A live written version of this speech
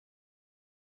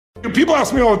People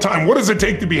ask me all the time, what does it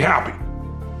take to be happy?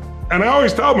 And I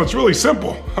always tell them it's really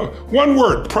simple. One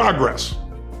word, progress.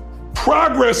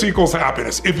 Progress equals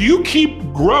happiness. If you keep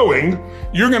growing,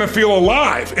 you're going to feel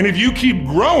alive. And if you keep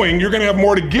growing, you're going to have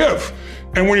more to give.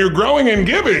 And when you're growing and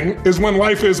giving is when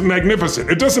life is magnificent.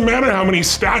 It doesn't matter how many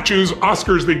statues,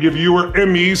 Oscars they give you, or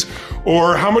Emmys,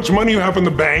 or how much money you have in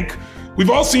the bank. We've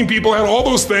all seen people have all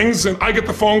those things, and I get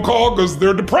the phone call because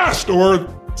they're depressed or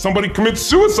somebody commits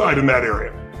suicide in that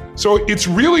area. So it's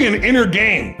really an inner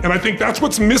game. And I think that's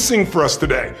what's missing for us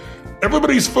today.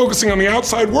 Everybody's focusing on the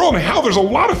outside world, and how there's a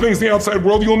lot of things in the outside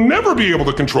world you'll never be able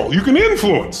to control. You can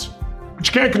influence, but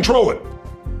you can't control it.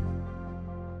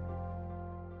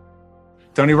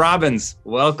 Tony Robbins,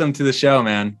 welcome to the show,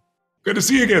 man. Good to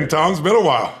see you again, Tom. It's been a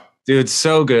while. Dude,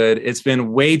 so good. It's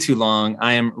been way too long.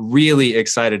 I am really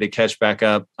excited to catch back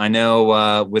up. I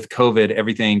know with COVID,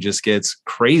 everything just gets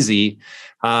crazy.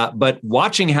 But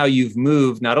watching how you've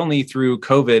moved, not only through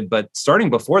COVID, but starting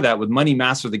before that with Money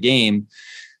Master the Game,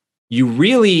 you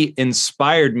really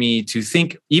inspired me to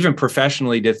think, even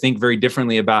professionally, to think very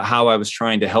differently about how I was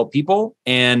trying to help people.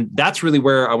 And that's really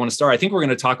where I want to start. I think we're going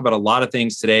to talk about a lot of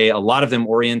things today, a lot of them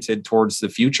oriented towards the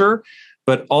future,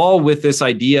 but all with this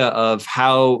idea of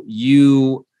how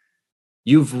you've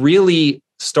really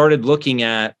started looking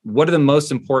at what are the most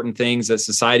important things that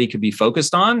society could be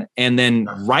focused on, and then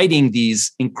writing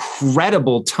these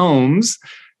incredible tomes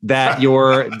that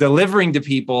you're delivering to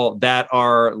people that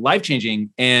are life-changing.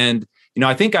 And,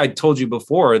 I think I told you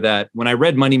before that when I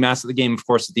read Money Master the Game, of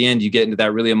course, at the end, you get into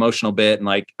that really emotional bit,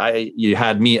 and you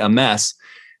had me a mess.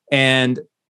 And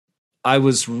I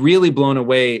was really blown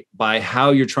away by how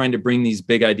you're trying to bring these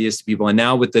big ideas to people. And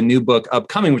now with the new book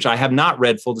upcoming, which I have not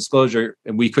read, full disclosure,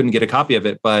 and we couldn't get a copy of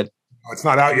it, but it's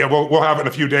not out yet. We'll have it in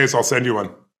a few days. I'll send you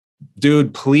one.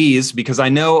 Dude, please, because I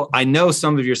know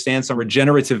some of your stance on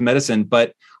regenerative medicine,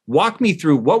 but walk me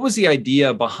through, what was the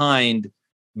idea behind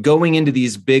going into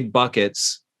these big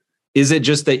buckets? Is it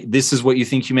just that this is what you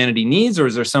think humanity needs, or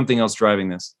is there something else driving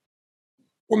this?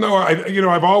 Well, no,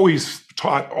 I've always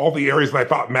taught all the areas that I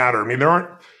thought matter. I mean,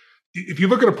 if you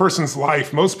look at a person's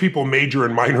life, most people major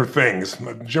in minor things.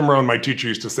 Jim Rohn, my teacher,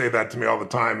 used to say that to me all the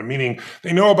time, meaning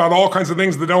they know about all kinds of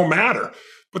things that don't matter.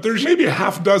 But there's maybe a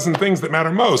half dozen things that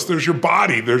matter most. There's your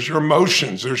body, there's your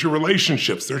emotions, there's your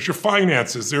relationships, there's your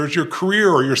finances, there's your career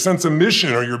or your sense of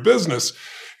mission or your business.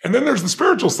 And then there's the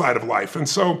spiritual side of life. And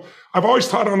so I've always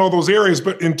taught on all those areas.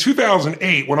 But in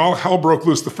 2008, when all hell broke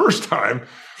loose the first time,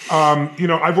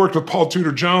 I've worked with Paul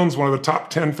Tudor Jones, one of the top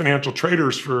 10 financial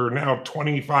traders for now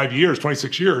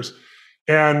 26 years.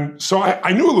 And so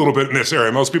I knew a little bit in this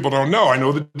area. Most people don't know. I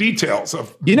know the details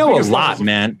of. You know a lot,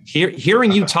 man.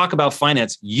 Hearing you talk about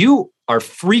finance, you are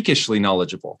freakishly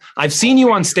knowledgeable. I've seen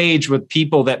you on stage with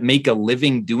people that make a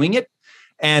living doing it.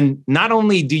 And not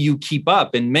only do you keep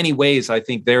up, in many ways, I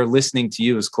think they're listening to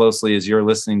you as closely as you're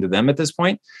listening to them at this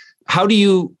point. How do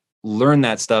you learn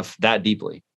that stuff that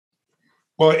deeply?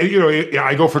 Well,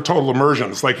 I go for total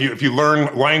immersion. It's like if you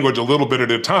learn language a little bit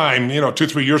at a time,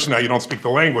 2-3 years from now, you don't speak the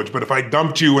language. But if I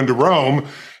dumped you into Rome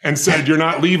and said, you're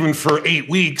not leaving for 8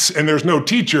 weeks and there's no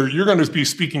teacher, you're going to be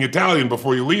speaking Italian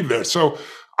before you leave there. So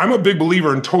I'm a big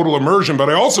believer in total immersion, but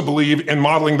I also believe in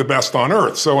modeling the best on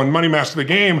earth. So in Money Master the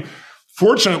Game,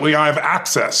 fortunately, I have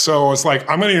access. So it's like,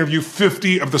 I'm going to interview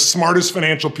 50 of the smartest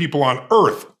financial people on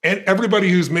earth and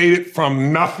everybody who's made it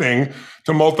from nothing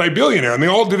to multi-billionaire. And they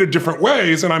all did it different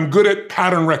ways. And I'm good at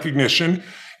pattern recognition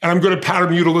and I'm good at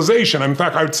pattern utilization. In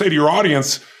fact, I would say to your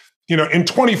audience, in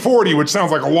 2040, which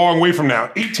sounds like a long way from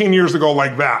now, 18 years ago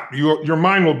like that, your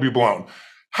mind will be blown.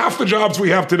 Half the jobs we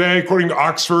have today, according to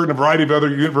Oxford and a variety of other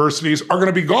universities, are going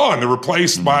to be gone. They're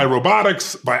replaced by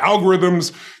robotics, by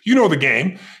algorithms. You know the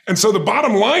game. And so the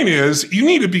bottom line is you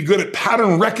need to be good at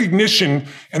pattern recognition,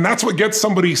 and that's what gets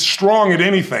somebody strong at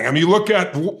anything. I mean, you look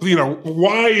at,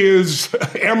 why is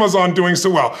Amazon doing so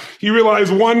well? He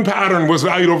realized one pattern was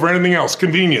valued over anything else,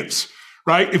 convenience.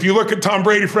 Right? If you look at Tom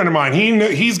Brady, a friend of mine,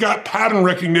 he's got pattern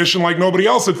recognition like nobody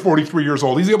else at 43 years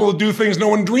old. He's able to do things no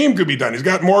one dreamed could be done. He's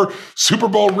got more Super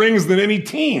Bowl rings than any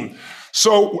team.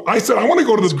 So I said, I want to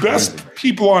go to the best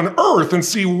people on earth and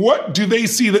see what do they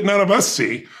see that none of us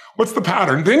see. What's the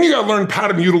pattern? Then you got to learn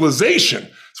pattern utilization.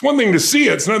 It's one thing to see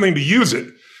it. It's another thing to use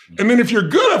it. And then if you're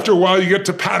good after a while, you get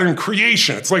to pattern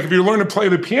creation. It's like if you learn to play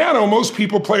the piano, most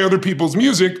people play other people's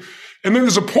music. And then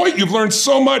there's a point you've learned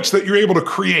so much that you're able to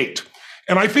create.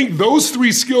 And I think those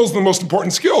 3 skills are the most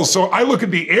important skills. So I look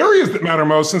at the areas that matter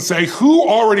most and say, who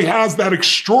already has that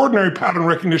extraordinary pattern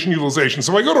recognition utilization?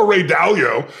 So I go to Ray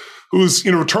Dalio, who's,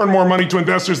 returned more money to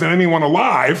investors than anyone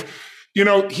alive.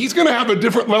 he's going to have a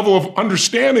different level of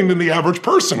understanding than the average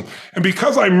person. And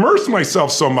because I immersed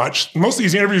myself so much, most of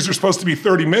these interviews are supposed to be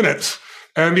 30 minutes.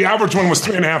 And the average one was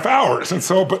 3.5 hours. And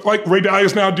so, but like Ray Dalio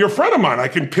is now a dear friend of mine. I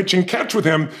can pitch and catch with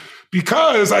him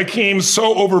because I came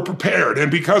so over-prepared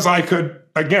and because I could,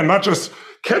 again, not just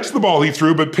catch the ball he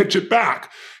threw, but pitch it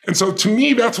back. And so to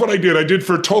me, that's what I did. I did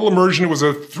for Total Immersion. It was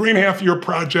a 3.5-year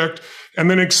project and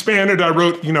then expanded. I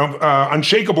wrote,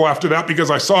 Unshakable after that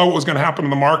because I saw what was going to happen in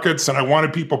the markets and I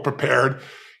wanted people prepared.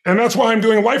 And that's why I'm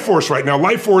doing Life Force right now.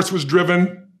 Life Force was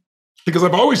driven because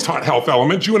I've always taught health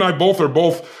elements. You and I are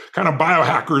both kind of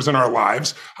biohackers in our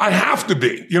lives. I have to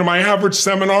be. My average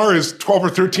seminar is 12 or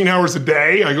 13 hours a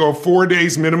day. I go 4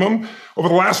 days minimum. Over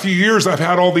the last few years, I've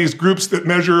had all these groups that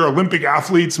measure Olympic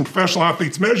athletes and professional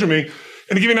athletes measure me.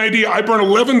 And to give you an idea, I burn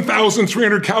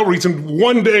 11,300 calories in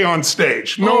one day on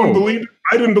stage. No one believed it.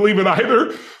 I didn't believe it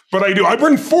either, but I do. I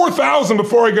burn 4,000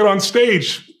 before I get on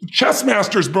stage. Chess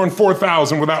masters burn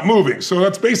 4,000 without moving. So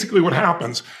that's basically what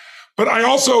happens. But I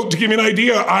also, to give you an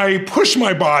idea, I push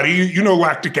my body,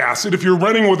 lactic acid. If you're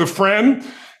running with a friend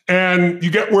and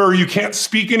you get where you can't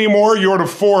speak anymore, you're at a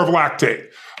 4 of lactate.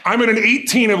 I'm at an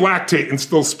 18 of lactate and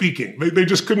still speaking. They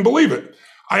just couldn't believe it.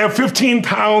 I have 15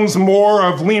 pounds more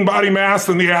of lean body mass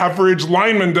than the average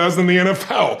lineman does in the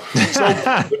NFL. So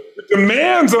the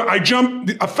demands, I jump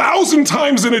 1,000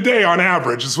 times in a day on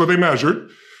average, is what they measured.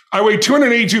 I weigh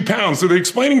 282 pounds. So they're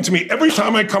explaining to me every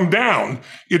time I come down,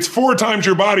 it's 4 times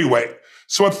your body weight.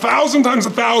 So 1,000 times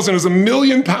 1,000 is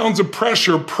 1,000,000 pounds of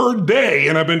pressure per day.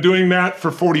 And I've been doing that for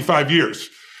 45 years.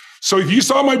 So if you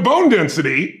saw my bone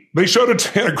density, they showed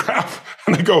it in a graph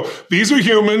and they go, these are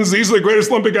humans. These are the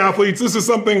greatest Olympic athletes. This is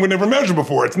something we never measured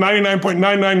before. It's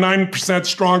 99.999%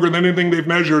 stronger than anything they've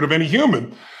measured of any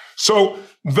human. So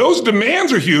those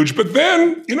demands are huge, but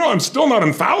then, I'm still not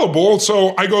infallible.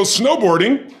 So I go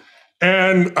snowboarding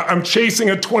and I'm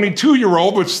chasing a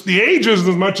 22-year-old, which the age isn't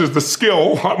as much as the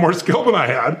skill, a lot more skill than I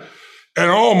had. And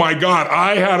oh my God,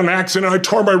 I had an accident. I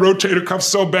tore my rotator cuff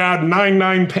so bad,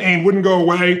 9 pain, wouldn't go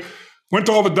away. Went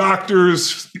to all the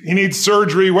doctors. He needs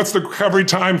surgery. What's the recovery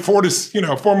time? 4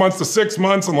 months to 6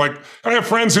 months. I'm like, I have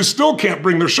friends who still can't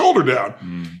bring their shoulder down.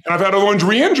 And I've had other ones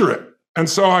re-injure it. And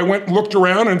so I went and looked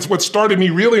around, and what started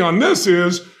me really on this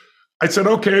is I said,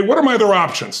 okay, what are my other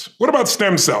options? What about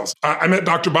stem cells? I met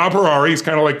Dr. Bob Harari. He's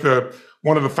kind of like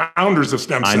one of the founders of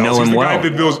stem cells. I know him well. Guy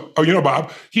did those,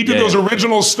 Bob. He did those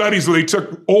original studies where they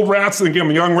took old rats and gave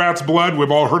them young rats' blood.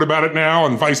 We've all heard about it now,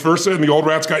 and vice versa. And the old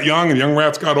rats got young and young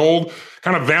rats got old,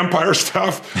 kind of vampire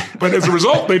stuff. But as a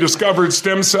result, they discovered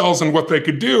stem cells and what they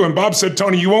could do. And Bob said,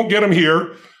 Tony, you won't get them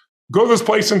here. Go to this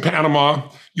place in Panama.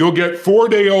 You'll get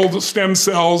 4-day-old stem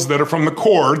cells that are from the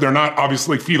cord. They're not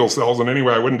obviously fetal cells in any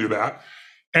way. I wouldn't do that.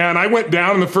 And I went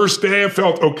down, and the first day I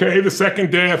felt okay. The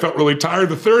second day I felt really tired.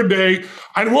 The third day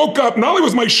I woke up. Not only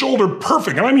was my shoulder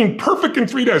perfect, and I mean perfect in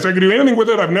 3 days. I could do anything with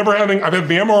it. I've had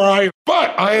the MRI,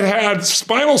 but I had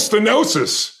spinal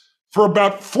stenosis for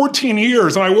about 14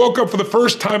 years. And I woke up for the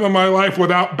first time in my life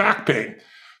without back pain.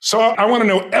 So I want to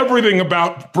know everything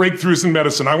about breakthroughs in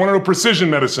medicine. I want to know precision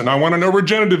medicine. I want to know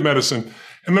regenerative medicine.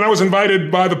 And then I was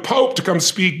invited by the Pope to come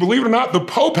speak. Believe it or not, the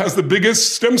Pope has the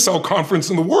biggest stem cell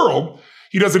conference in the world.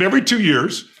 He does it every 2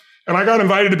 years. And I got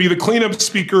invited to be the cleanup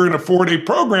speaker in a 4-day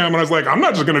program. And I was like, I'm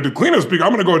not just going to do cleanup speaker.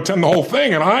 I'm going to go attend the whole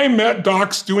thing. And I met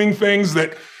docs doing things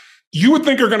that you would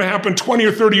think are going to happen 20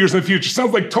 or 30 years in the future.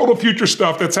 Sounds like total future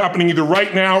stuff that's happening either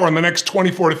right now or in the next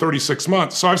 24 to 36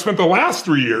 months. So I've spent the last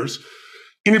 3 years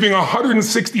interviewing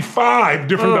 165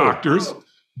 different doctors,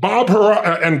 Bob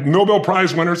Harari, and Nobel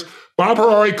Prize winners. Bob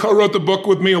Harari co-wrote the book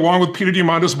with me along with Peter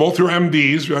Diamandis, both who are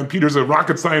MDs. Peter's a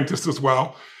rocket scientist as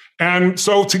well. And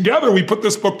so together, we put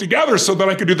this book together so that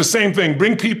I could do the same thing,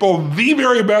 bring people the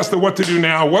very best at what to do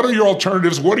now. What are your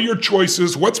alternatives? What are your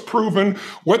choices? What's proven?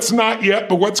 What's not yet,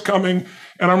 but what's coming?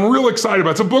 And I'm real excited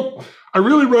about it. It's a book, I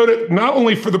really wrote it not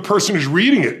only for the person who's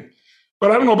reading it, but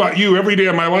I don't know about you, every day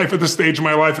of my life, at this stage of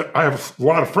my life, I have a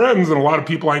lot of friends and a lot of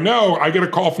people I know. I get a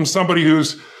call from somebody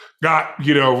who's got,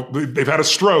 they've had a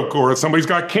stroke, or somebody's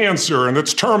got cancer and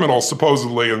it's terminal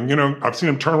supposedly. And, I've seen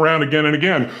them turn around again and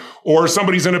again. Or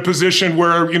somebody's in a position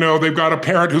where, they've got a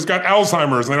parent who's got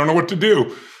Alzheimer's and they don't know what to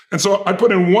do. And so I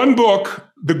put in one book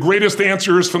the greatest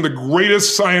answers from the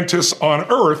greatest scientists on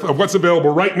earth of what's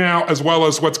available right now, as well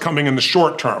as what's coming in the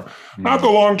short term. Not the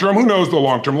long term. Who knows the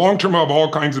long term? Long term, I have all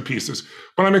kinds of pieces.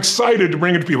 But I'm excited to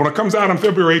bring it to people. When it comes out on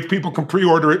February 8th, people can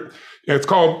pre-order it. It's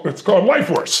called Life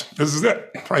Force. This is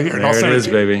it right here. There it is,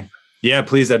 baby. Yeah,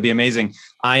 please. That'd be amazing.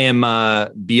 I am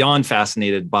beyond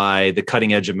fascinated by the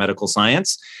cutting edge of medical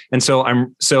science. And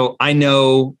so I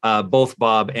know both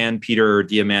Bob and Peter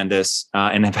Diamandis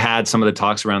and have had some of the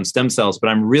talks around stem cells, but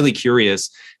I'm really curious,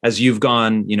 as you've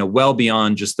gone, well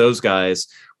beyond just those guys,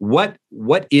 what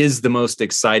is the most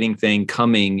exciting thing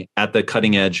coming at the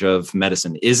cutting edge of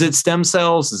medicine? Is it stem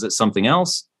cells? Is it something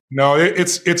else? No,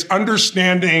 it's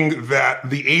understanding that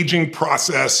the aging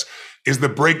process is the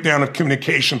breakdown of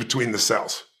communication between the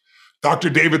cells. Dr.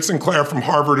 David Sinclair from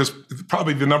Harvard is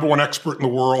probably the number one expert in the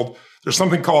world. There's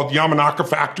something called Yamanaka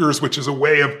factors, which is a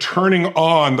way of turning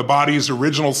on the body's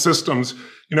original systems.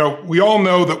 We all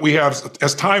know that we have,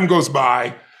 as time goes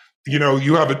by,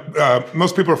 you have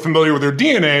most people are familiar with their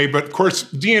DNA, but of course,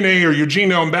 DNA or your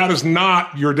genome, that is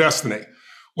not your destiny.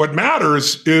 What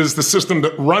matters is the system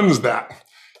that runs that.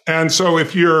 And so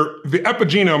the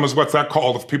epigenome is what's that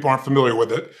called if people aren't familiar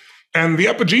with it. And the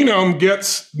epigenome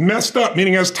gets messed up,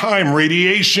 meaning as time,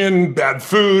 radiation, bad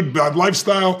food, bad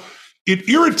lifestyle, it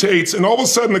irritates, and all of a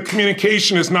sudden the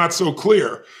communication is not so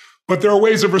clear. But there are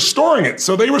ways of restoring it.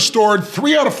 So they restored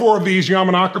 3 out of 4 of these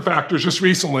Yamanaka factors just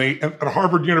recently at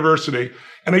Harvard University,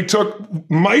 and they took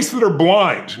mice that are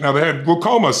blind. Now they had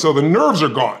glaucoma, so the nerves are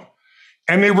gone.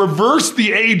 And they reversed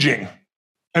the aging,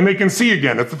 and they can see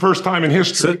again. It's the first time in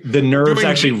history. So the nerves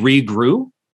actually regrew?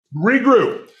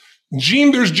 Regrew.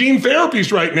 There's gene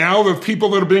therapies right now of people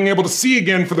that are being able to see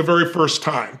again for the very first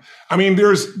time. I mean,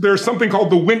 there's something called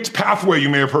the Wnt pathway you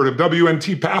may have heard of,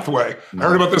 WNT pathway. I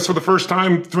heard about this for the first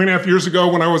time 3.5 years ago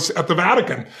when I was at the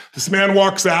Vatican. This man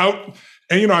walks out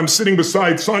and, I'm sitting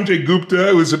beside Sanjay Gupta,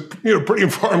 who's a pretty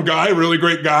informed guy, a really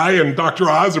great guy, and Dr.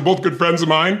 Oz are both good friends of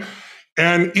mine.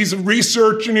 And he's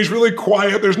research and he's really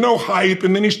quiet. There's no hype.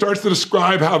 And then he starts to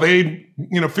describe how they,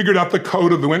 figured out the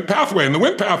code of the Wnt pathway. And the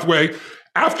Wnt pathway,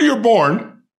 after you're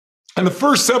born, and the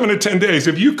first 7 to 10 days,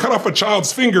 if you cut off a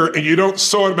child's finger and you don't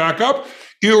sew it back up,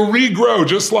 it'll regrow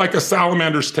just like a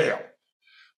salamander's tail.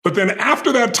 But then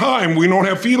after that time, we don't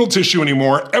have fetal tissue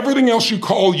anymore. Everything else you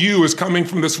call you is coming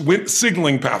from this Wnt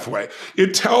signaling pathway.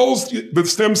 It tells the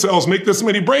stem cells make this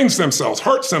many brain stem cells,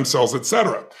 heart stem cells,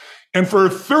 etc. And for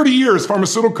 30 years,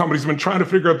 pharmaceutical companies have been trying to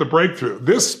figure out the breakthrough.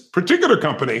 This particular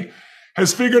company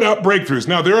has figured out breakthroughs.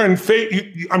 Now they're in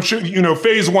I'm sure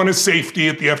phase 1 is safety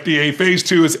at the FDA, phase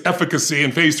 2 is efficacy,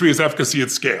 and phase 3 is efficacy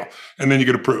at scale. And then you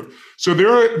get approved. So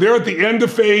they're at the end of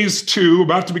phase 2,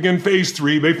 about to begin phase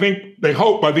 3. They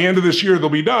hope by the end of this year they'll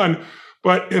be done.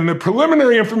 But in the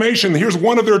preliminary information, here's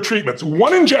one of their treatments,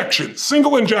 1 injection,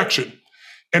 single injection.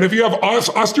 And if you have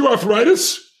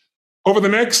osteoarthritis, over the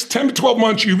next 10 to 12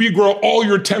 months, you regrow all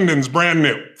your tendons brand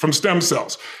new from stem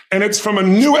cells. And it's from a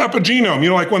new epigenome.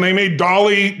 Like when they made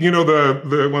Dolly,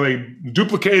 when they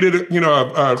duplicated,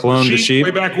 a sheep way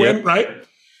back when, right?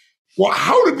 Well,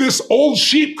 how did this old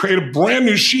sheep create a brand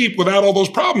new sheep without all those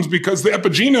problems? Because the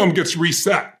epigenome gets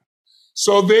reset.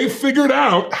 So they figured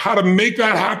out how to make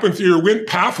that happen through your Wnt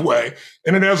pathway.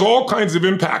 And it has all kinds of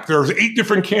impact. There's 8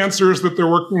 different cancers that they're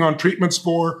working on treatments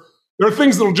for. There are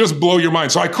things that'll just blow your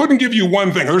mind. So I couldn't give you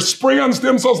one thing. There's spray on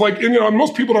stem cells,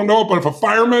 most people don't know it, but if a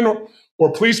fireman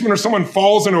or policeman or someone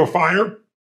falls into a fire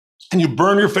and you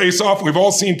burn your face off, we've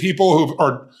all seen people who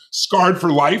are scarred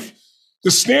for life. The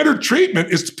standard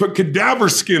treatment is to put cadaver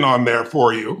skin on there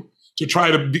for you to try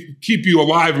to keep you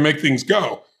alive and make things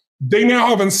go. They now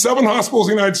have in 7 hospitals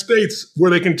in the United States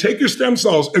where they can take your stem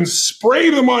cells and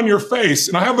spray them on your face.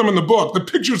 And I have them in the book. The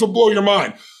pictures will blow your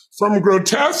mind. From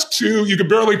grotesque to you could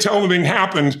barely tell anything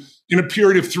happened in a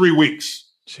period of 3 weeks.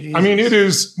 Jesus. I mean, it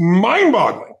is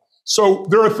mind-boggling. So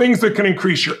there are things that can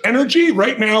increase your energy.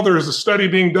 Right now, there is a study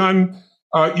being done.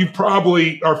 You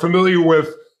probably are familiar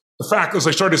with the fact, as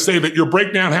I started to say, that your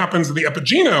breakdown happens in the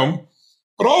epigenome,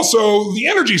 but also the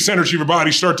energy centers of your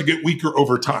body start to get weaker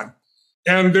over time.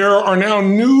 And there are now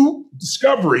new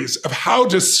discoveries of how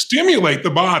to stimulate the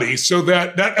body so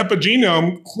that that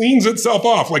epigenome cleans itself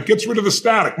off, like gets rid of the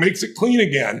static, makes it clean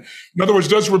again. In other words,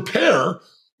 does repair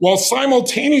while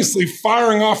simultaneously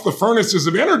firing off the furnaces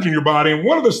of energy in your body. And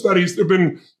one of the studies, there have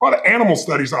been a lot of animal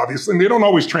studies, obviously, and they don't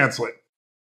always translate.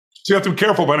 So you have to be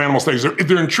careful about animal studies.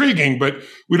 They're intriguing, but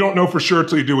we don't know for sure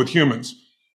until you do with humans.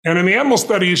 And in the animal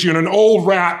studies, an old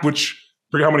rat, which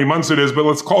I forget how many months it is, but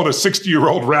let's call it a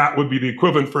 60-year-old rat would be the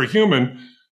equivalent for a human.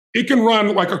 It can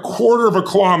run like a quarter of a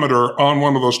kilometer on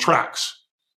one of those tracks.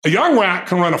 A young rat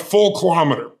can run a full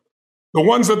kilometer. The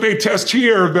ones that they test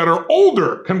here that are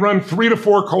older can run 3 to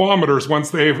 4 kilometers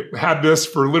once they've had this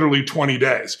for literally 20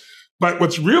 days. But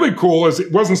what's really cool is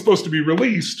it wasn't supposed to be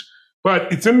released, but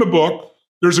it's in the book.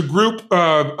 There's a group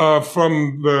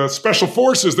from the Special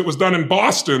Forces that was done in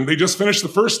Boston. They just finished the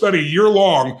first study a year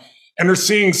long. and they're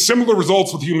seeing similar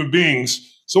results with human beings.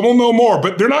 So we'll know more,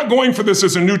 but they're not going for this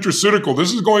as a nutraceutical.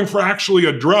 This is going for actually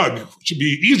a drug, which should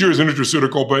be easier as a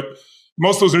nutraceutical, but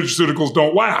most of those nutraceuticals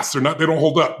don't last. They don't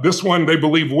hold up. This one they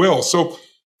believe will. So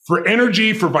for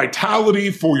energy, for vitality,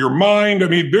 for your mind, I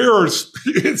mean,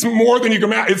 it's more than you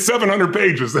can imagine. It's 700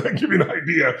 pages. That give you an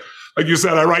idea. Like you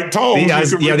said, I write tomes.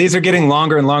 These are getting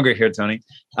longer and longer here, Tony,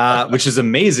 which is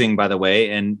amazing, by the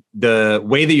way. And the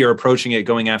way that you're approaching it,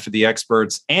 going after the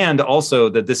experts, and also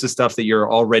that this is stuff that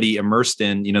you're already immersed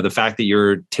in, the fact that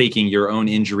you're taking your own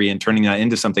injury and turning that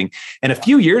into something. And a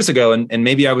few years ago, and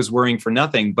maybe I was worrying for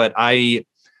nothing, but I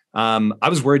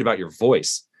was worried about your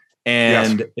voice.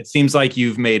 And It seems like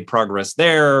you've made progress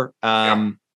there.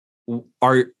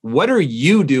 What are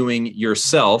you doing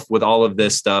yourself with all of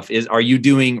this stuff? Are you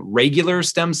doing regular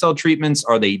stem cell treatments?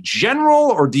 Are they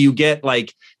general, or do you get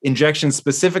like injections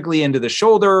specifically into the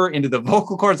shoulder, into the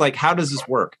vocal cords? Like, how does this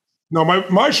work? No,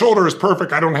 my shoulder is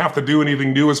perfect. I don't have to do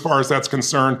anything new as far as that's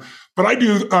concerned. But I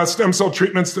do stem cell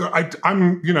treatments.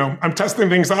 I'm testing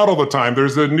things out all the time.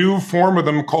 There's a new form of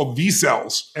them called V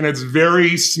cells, and it's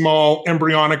very small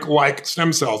embryonic-like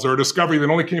stem cells. They're a discovery that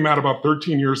only came out about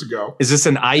 13 years ago. Is this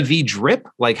an IV drip?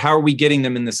 Like, how are we getting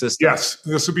them in the system? Yes,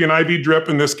 this would be an IV drip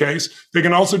in this case. They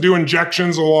can also do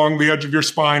injections along the edge of your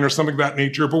spine or something of that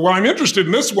nature. But what I'm interested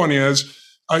in this one is,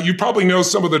 you probably know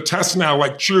some of the tests now,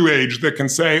 like TrueAge, that can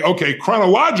say, okay,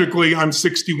 chronologically, I'm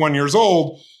 61 years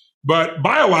old, but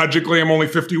biologically, I'm only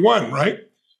 51, right?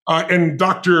 And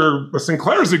Dr.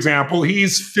 Sinclair's example,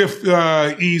 he's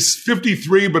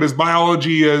 53, but his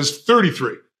biology is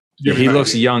 33. Yeah, he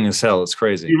looks young as hell. It's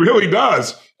crazy. He really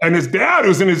does. And his dad,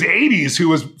 who's in his 80s, who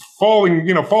was falling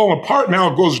apart,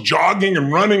 now goes jogging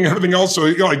and running and everything else. So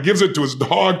he gives it to his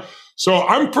dog. So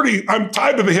I'm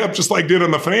tied to the hip, just like I did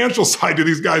on the financial side to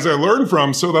these guys I learned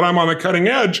from, so that I'm on the cutting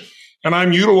edge and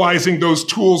I'm utilizing those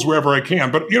tools wherever I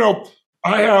can. But,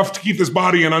 I have to keep this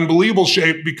body in unbelievable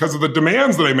shape because of the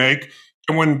demands that I make.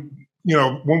 And when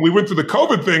we went through the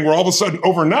COVID thing, where all of a sudden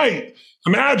overnight,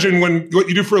 imagine when what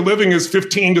you do for a living is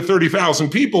 15 to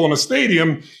 30,000 people in a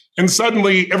stadium, and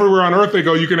suddenly everywhere on earth they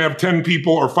go, you can have 10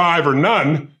 people or 5 or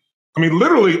none. I mean,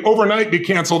 literally overnight, they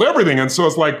canceled everything. And so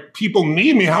it's like, people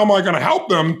need me. How am I going to help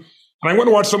them? And I went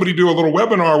to watch somebody do a little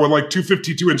webinar with like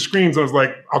 252-inch screens. I was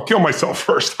like, I'll kill myself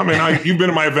first. I mean, you've been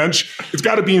to my events. It's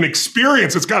got to be an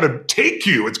experience. It's got to take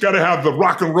you. It's got to have the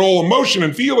rock and roll emotion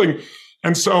and feeling.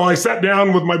 And so I sat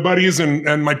down with my buddies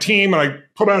and my team, and I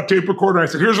put out a tape recorder. And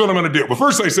I said, here's what I'm going to do. Well,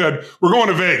 first I said, we're going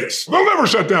to Vegas. They'll never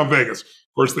shut down Vegas. Of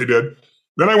course they did.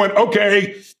 Then I went,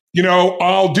 okay,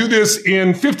 I'll do this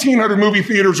in 1,500 movie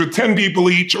theaters with 10 people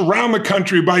each around the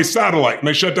country by satellite. And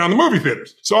they shut down the movie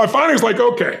theaters. So I finally was like,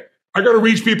 okay, I got to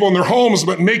reach people in their homes,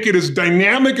 but make it as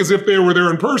dynamic as if they were there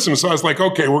in person. So I was like,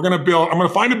 okay, I'm going to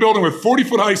find a building with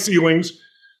 40-foot high ceilings.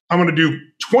 I'm going to do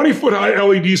 20-foot high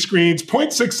LED screens,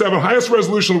 0.67, highest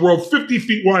resolution in the world, 50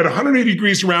 feet wide, 180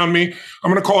 degrees around me.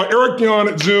 I'm going to call Eric Dion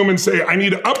at Zoom and say, I need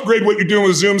to upgrade what you're doing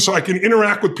with Zoom so I can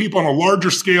interact with people on a larger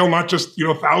scale, not just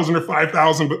 1,000 or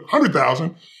 5,000, but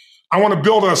 100,000. I want to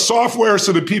build a software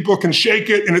so that people can shake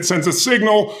it and it sends a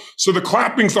signal. So the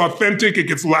clapping's authentic. It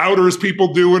gets louder as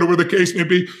people do it, or whatever the case may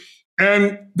be.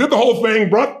 And did the whole thing,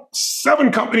 brought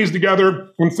 7 companies together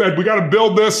and said, we got to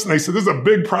build this. And they said, this is a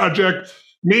big project.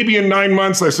 Maybe in 9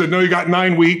 months. I said, no, you got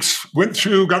 9 weeks. Went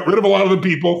through, got rid of a lot of the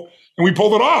people, and we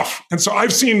pulled it off. And so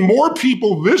I've seen more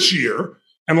people this year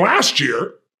and last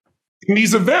year in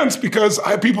these events because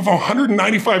I have people from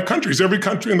 195 countries, every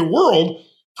country in the world,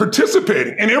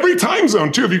 participating in every time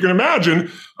zone too. If you can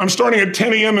imagine, I'm starting at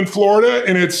 10 a.m. in Florida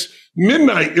and it's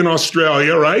midnight in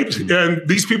Australia, right? Mm-hmm. And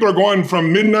these people are going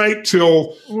from midnight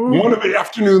till 1 in the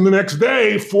afternoon the next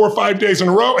day, 4 or 5 days in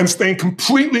a row, and staying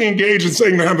completely engaged and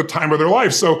saying they have the time of their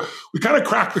life. So we kind of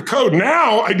cracked the code.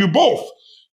 Now I do both.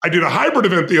 I did a hybrid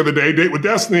event the other day, Date with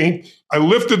Destiny. I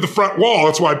lifted the front wall.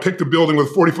 That's why I picked a building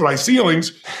with 40-foot high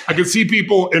ceilings. I could see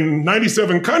people in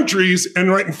 97 countries,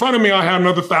 and right in front of me, I had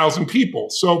another 1,000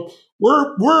 people. So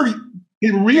we're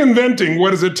reinventing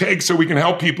what does it take so we can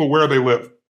help people where they live.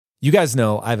 You guys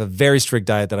know I have a very strict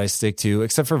diet that I stick to,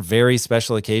 except for very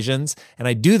special occasions. And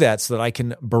I do that so that I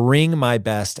can bring my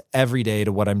best every day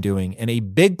to what I'm doing. And a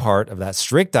big part of that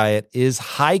strict diet is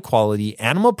high quality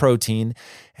animal protein.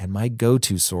 And my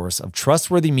go-to source of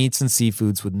trustworthy meats and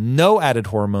seafoods with no added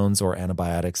hormones or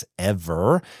antibiotics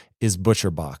ever is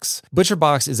ButcherBox.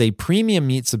 ButcherBox is a premium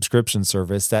meat subscription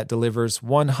service that delivers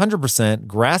 100%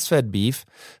 grass-fed beef,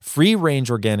 free-range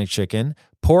organic chicken,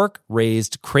 pork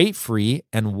raised crate-free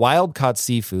and wild-caught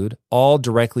seafood, all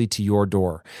directly to your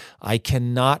door. I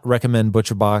cannot recommend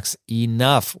ButcherBox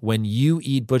enough. When you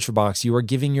eat ButcherBox, you are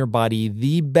giving your body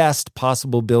the best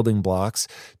possible building blocks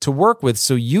to work with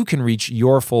so you can reach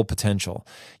your full potential.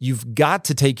 You've got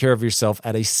to take care of yourself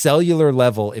at a cellular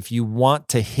level if you want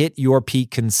to hit your peak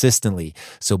consistently.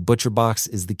 So ButcherBox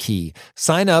is the key.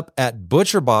 Sign up at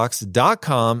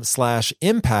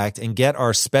butcherbox.com/impact and get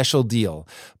our special deal.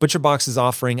 ButcherBox is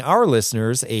offering our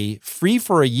listeners a free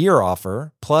for a year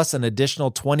offer plus an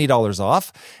additional $20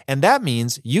 off. And that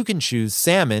means you can choose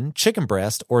salmon, chicken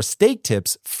breast, or steak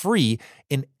tips free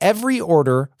in every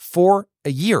order for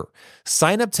a year.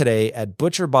 Sign up today at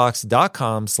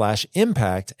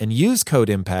butcherbox.com/impact and use code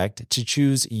IMPACT to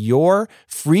choose your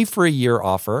free for a year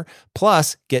offer,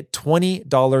 plus get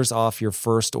 $20 off your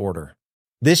first order.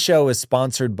 This show is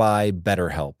sponsored by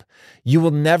BetterHelp. You will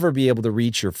never be able to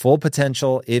reach your full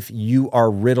potential if you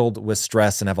are riddled with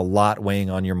stress and have a lot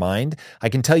weighing on your mind. I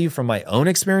can tell you from my own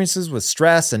experiences with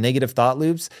stress and negative thought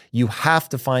loops, you have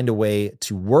to find a way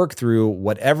to work through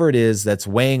whatever it is that's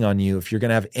weighing on you if you're going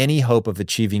to have any hope of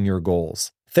achieving your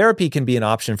goals. Therapy can be an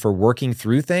option for working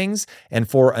through things, and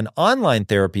for an online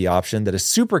therapy option that is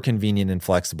super convenient and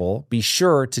flexible, be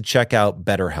sure to check out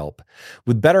BetterHelp.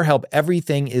 With BetterHelp,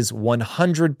 everything is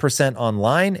 100%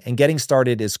 online, and getting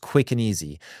started is quick and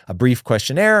easy. A brief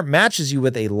questionnaire matches you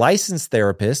with a licensed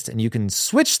therapist, and you can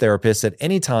switch therapists at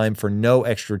any time for no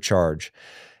extra charge.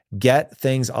 Get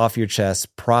things off your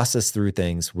chest, process through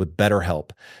things with BetterHelp.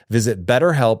 Visit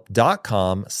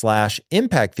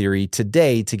betterhelp.com/impact theory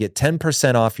today to get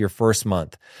 10% off your first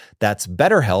month. That's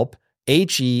BetterHelp,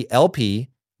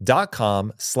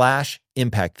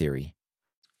 HELP.com/impact theory.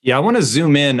 Yeah, I want to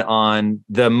zoom in on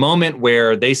the moment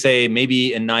where they say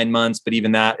maybe in 9 months, but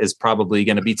even that is probably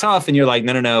going to be tough. And you're like,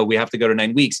 no, we have to go to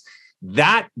 9 weeks.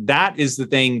 That is the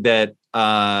thing that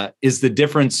is the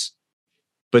difference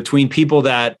between people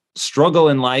that struggle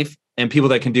in life and people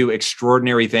that can do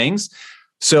extraordinary things.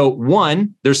 So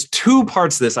one, there's two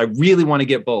parts to this. I really want to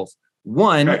get both.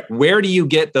 One, okay, where do you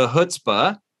get the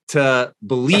chutzpah to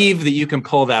believe that you can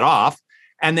pull that off?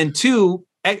 And then two,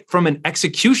 from an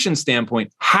execution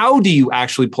standpoint, how do you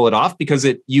actually pull it off? Because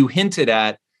you hinted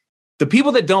at the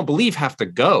people that don't believe have to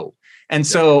go. And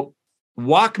so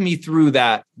walk me through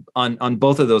that on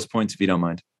both of those points, if you don't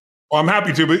mind. Well, I'm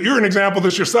happy to, but you're an example of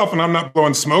this yourself, and I'm not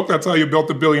blowing smoke. That's how you built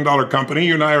a billion-dollar company.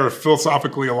 You and I are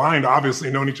philosophically aligned,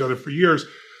 obviously known each other for years.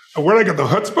 Where did I get the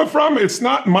chutzpah from? It's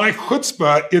not my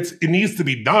chutzpah. It needs to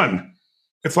be done.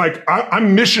 It's like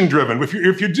I'm mission driven. If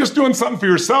you're just doing something for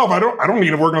yourself, I don't need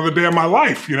to work another day of my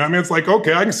life. You know what I mean? It's like,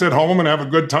 okay, I can sit home and have a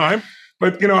good time,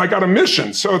 but I got a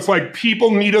mission. So it's like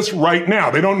people need us right now.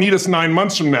 They don't need us 9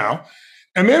 months from now.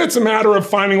 And then it's a matter of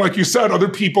finding, like you said, other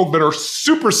people that are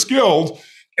super skilled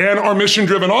and are mission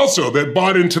driven also, that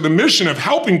bought into the mission of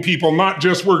helping people, not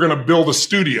just we're going to build a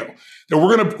studio. That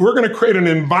we're going to create an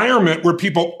environment where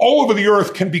people all over the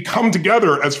earth can become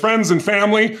together as friends and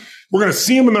family. We're going to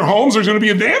see them in their homes. There's going to be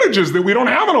advantages that we don't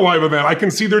have in a live event. I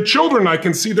can see their children. I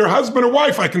can see their husband or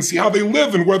wife. I can see how they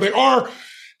live and where they are.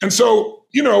 And so,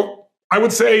 I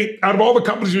would say out of all the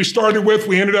companies we started with,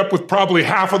 we ended up with probably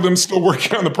half of them still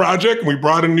working on the project, and we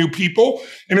brought in new people.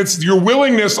 And it's your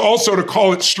willingness also to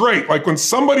call it straight. Like when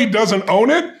somebody doesn't own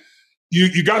it,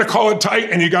 you got to call it tight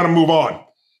and you got to move on.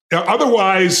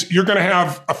 Otherwise, you're going to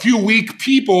have a few weak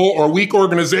people or weak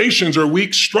organizations or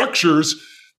weak structures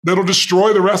that'll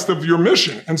destroy the rest of your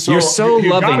mission. And so you're so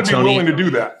you loving, got to be Tony. willing to do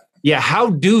that. Yeah. How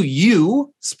do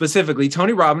you, specifically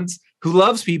Tony Robbins, who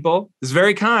loves people, is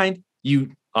very kind,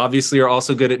 you obviously are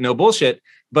also good at no bullshit,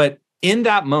 but in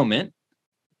that moment,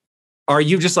 are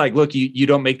you just like, look, you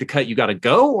don't make the cut, you got to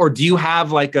go? Or do you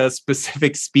have like a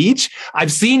specific speech? I've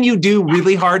seen you do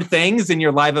really hard things in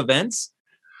your live events,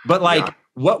 but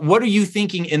what are you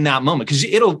thinking in that moment? Because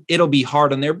it'll be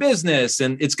hard on their business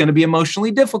and it's going to be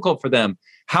emotionally difficult for them.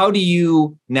 How do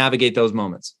you navigate those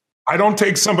moments? I don't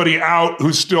take somebody out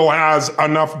who still has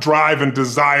enough drive and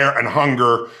desire and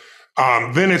hunger.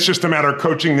 Then it's just a matter of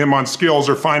coaching them on skills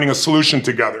or finding a solution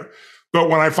together. But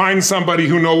when I find somebody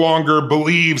who no longer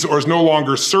believes or is no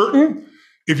longer certain,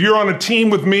 if you're on a team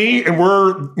with me and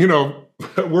we're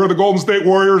the Golden State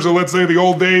Warriors, or let's say the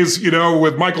old days,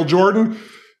 with Michael Jordan,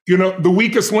 the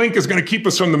weakest link is going to keep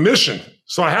us from the mission.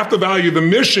 So I have to value the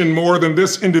mission more than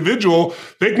this individual.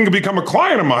 They can become a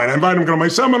client of mine. I invite them to go to my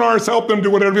seminars, help them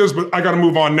do whatever it is, but I got to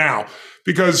move on now.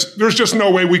 Because there's just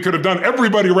no way we could have done.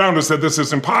 Everybody around us said this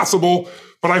is impossible,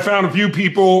 but I found a few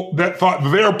people that thought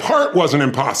their part wasn't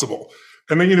impossible.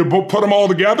 And then, put them all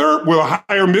together with a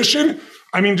higher mission.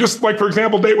 I mean, just like, for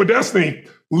example, Date with Destiny,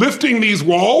 lifting these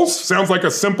walls sounds like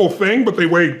a simple thing, but they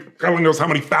weigh God only knows how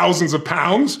many thousands of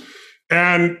pounds.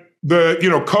 And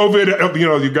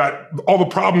COVID, you've got all the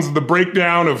problems of the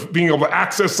breakdown of being able to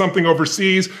access something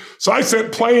overseas. So I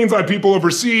sent planes, I had people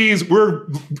overseas. We're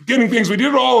getting things. We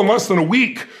did it all in less than a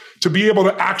week to be able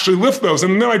to actually lift those.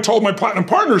 And then I told my platinum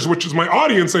partners, which is my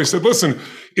audience, I said, listen,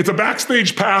 it's a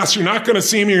backstage pass. You're not going to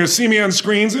see me. You're going to see me on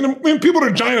screens. And when people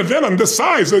at a giant event on this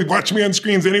size, they watch me on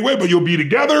screens anyway, but you'll be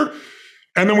together.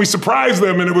 And then we surprised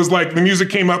them, and it was like the music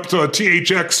came up to a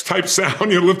THX type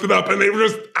sound, you lift it up, and they were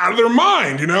just out of their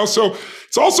mind, So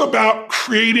it's also about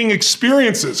creating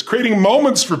experiences, creating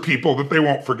moments for people that they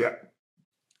won't forget.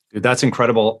 Dude, that's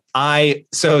incredible.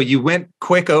 So you went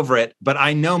quick over it, but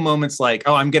I know moments like,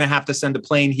 oh, I'm going to have to send a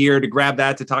plane here to grab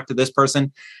that to talk to this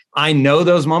person. I know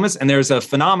those moments. And there's a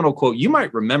phenomenal quote. You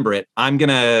might remember it. I'm going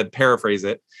to paraphrase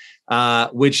it,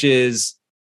 which is,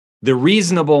 the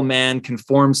reasonable man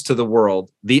conforms to the world.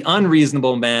 The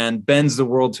unreasonable man bends the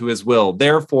world to his will.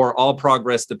 Therefore, all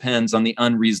progress depends on the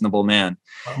unreasonable man.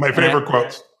 My favorite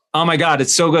quotes. Oh my God,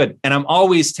 it's so good. And I'm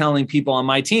always telling people on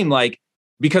my team,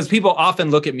 because people often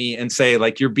look at me and say,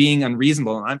 you're being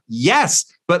unreasonable. And yes,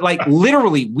 but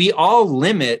literally, we all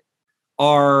limit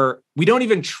we don't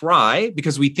even try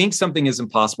because we think something is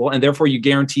impossible. And therefore, you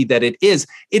guarantee that it is.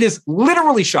 It is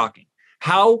literally shocking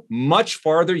how much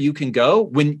farther you can go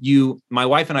when my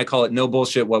wife and I call it no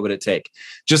bullshit. What would it take?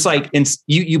 Just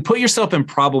you put yourself in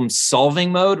problem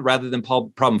solving mode rather than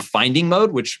problem finding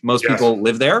mode, which most people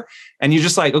live there. And you're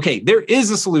just okay, there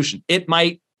is a solution. It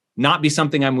might not be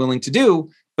something I'm willing to do,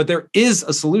 but there is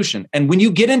a solution. And when you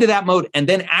get into that mode and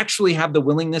then actually have the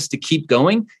willingness to keep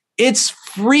going, it's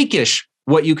freakish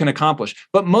what you can accomplish.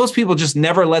 But most people just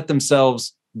never let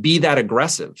themselves be that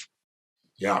aggressive.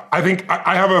 Yeah, I think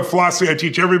I have a philosophy I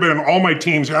teach everybody in all my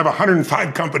teams. I have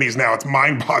 105 companies now. It's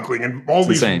mind-boggling. And all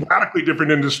these radically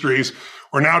different industries.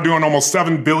 We're now doing almost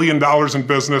 $7 billion in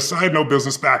business. I had no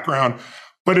business background.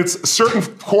 But it's a certain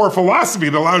core philosophy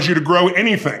that allows you to grow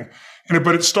anything.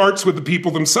 But it starts with the people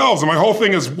themselves. And my whole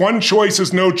thing is one choice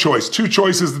is no choice. Two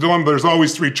choices, the dilemma. There's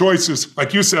always three choices.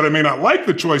 Like you said, I may not like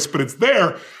the choice, but it's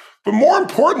there. But more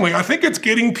importantly, I think it's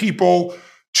getting people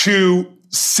to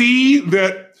see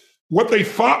that what they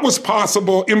thought was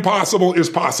impossible is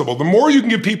possible. The more you can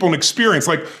give people an experience,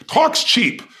 talk's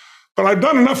cheap, but I've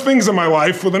done enough things in my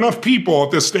life with enough people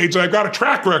at this stage that I've got a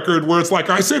track record where it's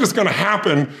I said it's going to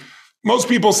happen. Most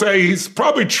people say he's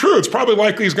probably true. It's probably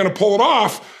likely he's going to pull it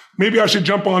off. Maybe I should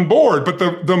jump on board. But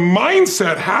the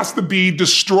mindset has to be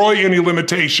destroy any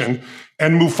limitation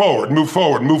and move forward, move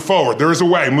forward, move forward. There is a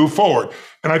way, move forward.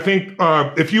 And I think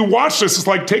if you watch this, it's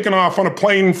like taking off on a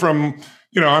plane from,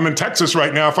 I'm in Texas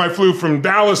right now. If I flew from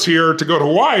Dallas here to go to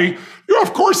Hawaii, you're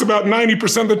off course about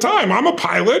 90% of the time. I'm a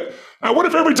pilot. What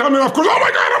if every time you're off course, oh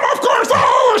my God, I'm off course.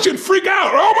 Oh, I should freak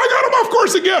out. Oh my God, I'm off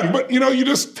course again. But, you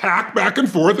just tack back and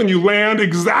forth and you land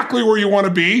exactly where you want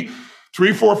to be,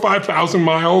 3,000, 4,000, 5,000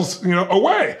 miles,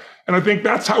 away. And I think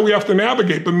that's how we have to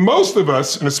navigate. But most of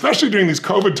us, and especially during these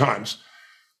COVID times,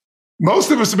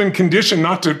 most of us have been conditioned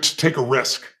not to take a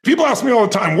risk. People ask me all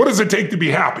the time, what does it take to be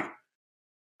happy?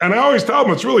 And I always tell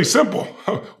them it's really simple.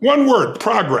 One word,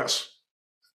 progress.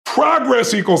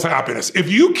 Progress equals happiness. If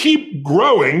you keep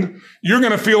growing, you're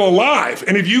going to feel alive.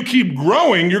 And if you keep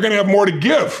growing, you're going to have more to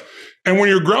give. And when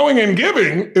you're growing and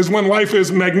giving is when life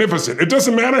is magnificent. It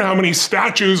doesn't matter how many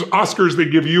statues, Oscars they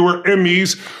give you, or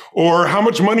Emmys, or how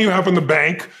much money you have in the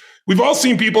bank. We've all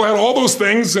seen people have all those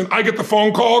things, and I get the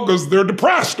phone call because they're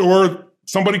depressed or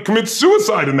somebody commits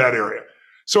suicide in that area.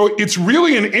 So it's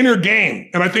really an inner game.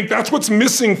 And I think that's what's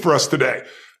missing for us today.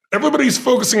 Everybody's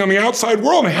focusing on the outside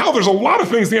world and how there's a lot of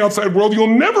things in the outside world you'll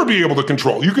never be able to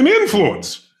control. You can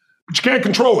influence, but you can't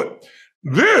control it.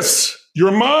 This,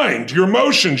 your mind, your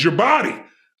emotions, your body,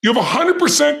 you have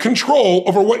 100% control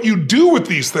over what you do with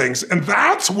these things. And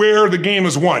that's where the game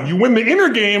is won. You win the inner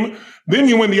game, then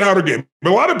you win the outer game.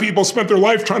 But a lot of people spent their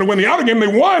life trying to win the outer game. They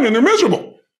won and they're miserable.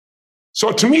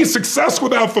 So to me, success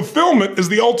without fulfillment is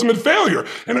the ultimate failure.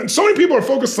 And so many people are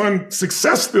focused on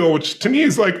success still, which to me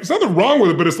is there's nothing wrong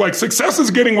with it, but it's success is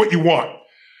getting what you want.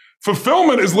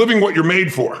 Fulfillment is living what you're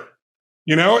made for,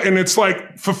 and it's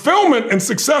fulfillment and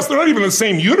success, they're not even the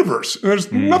same universe. And there's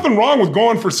nothing wrong with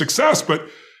going for success, but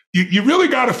you really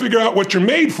got to figure out what you're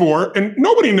made for. And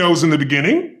nobody knows in the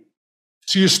beginning.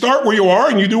 So you start where you are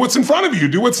and you do what's in front of you,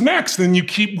 do what's next. Then you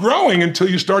keep growing until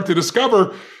you start to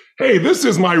discover, hey, this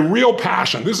is my real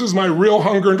passion. This is my real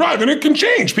hunger and drive. And it can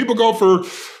change. People go for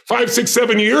 5, 6,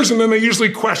 7 years, and then they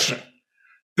usually question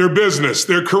their business,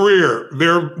 their career,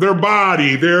 their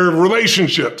body, their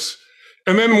relationships.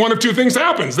 And then one of two things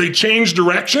happens. They change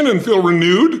direction and feel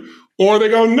renewed, or they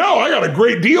go, no, I got a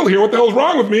great deal here. What the hell's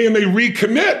wrong with me? And they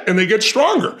recommit and they get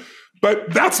stronger.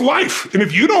 But that's life. And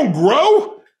if you don't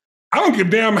grow, I don't give a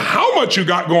damn how much you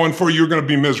got going for you, you're going to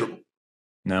be miserable.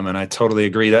 No, man, I totally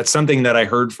agree. That's something that I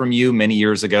heard from you many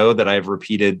years ago that I've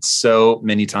repeated so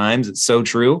many times. It's so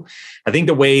true. I think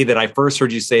the way that I first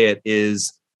heard you say it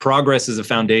is progress is a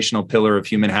foundational pillar of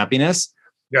human happiness.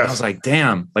 Yes. I was like,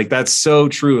 damn, like that's so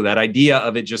true. That idea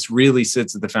of it just really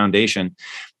sits at the foundation.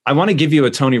 I want to give you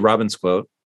a Tony Robbins quote.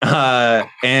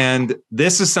 And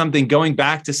this is something going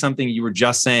back to something you were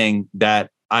just saying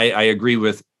that I agree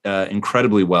with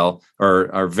incredibly well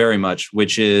or very much,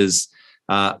 which is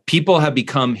people have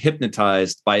become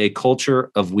hypnotized by a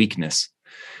culture of weakness.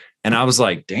 And I was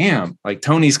like, damn, like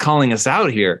Tony's calling us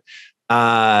out here.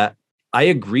 I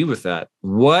agree with that.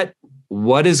 What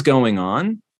is going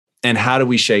on and how do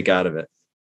we shake out of it?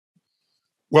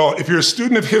 Well, if you're a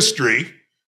student of history,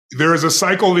 there is a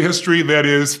cycle of history that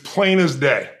is plain as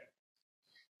day.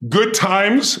 Good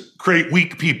times create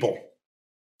weak people.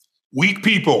 Weak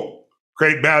people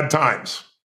create bad times.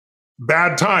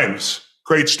 Bad times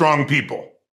create strong people.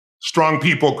 Strong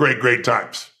people create great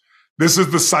times. This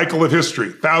is the cycle of history.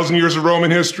 1,000 years of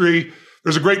Roman history.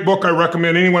 There's a great book I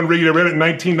recommend anyone read. I read it in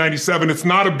 1997. It's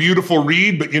not a beautiful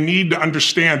read, but you need to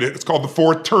understand it. It's called The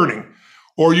Fourth Turning.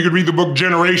 Or you could read the book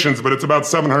Generations, but it's about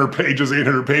 700 pages,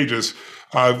 800 pages.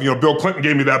 Bill Clinton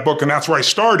gave me that book, and that's where I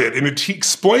started. And it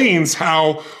explains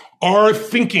how our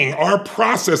thinking, our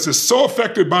process is so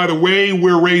affected by the way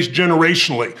we're raised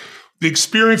generationally, the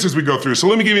experiences we go through. So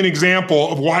let me give you an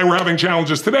example of why we're having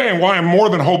challenges today and why I'm more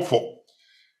than hopeful.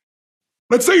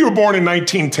 Let's say you were born in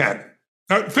 1910.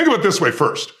 Now, think of it this way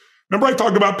first. Remember I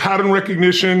talked about pattern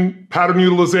recognition, pattern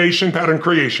utilization, pattern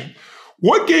creation.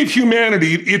 What gave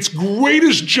humanity its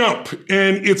greatest jump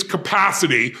in its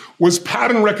capacity was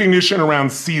pattern recognition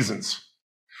around seasons.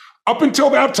 Up until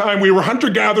that time, we were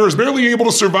hunter-gatherers, barely able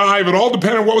to survive. It all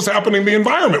depended on what was happening in the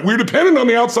environment. We were dependent on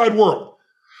the outside world.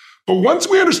 But once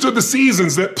we understood the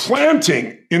seasons, that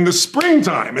planting in the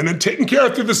springtime and then taking care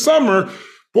of through the summer,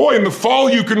 boy, in the fall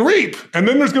you can reap. And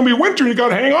then there's going to be winter and you got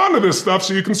to hang on to this stuff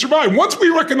so you can survive. Once we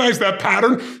recognized that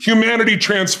pattern, humanity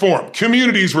transformed.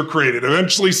 Communities were created,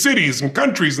 eventually cities and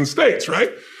countries and states,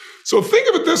 right? So think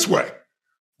of it this way.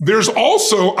 There's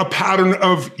also a pattern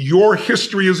of your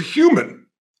history as a human.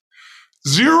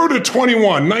 0 to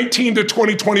 21, 19 to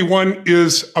 2021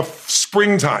 is a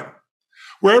springtime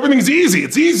where everything's easy.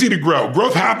 It's easy to grow.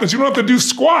 Growth happens. You don't have to do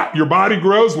squat. Your body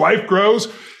grows, life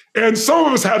grows. And some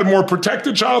of us had a more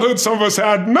protected childhood. Some of us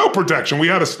had no protection. We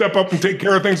had to step up and take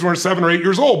care of things when we were 7 or 8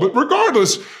 years old. But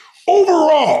regardless,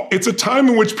 overall, it's a time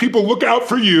in which people look out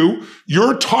for you.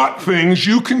 You're taught things.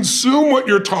 You consume what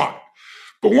you're taught.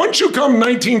 But once you come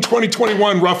 19, 20,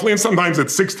 21 roughly, and sometimes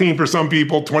it's 16 for some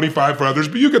people, 25 for others,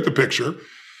 but you get the picture,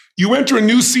 you enter a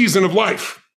new season of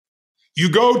life. You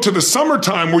go to the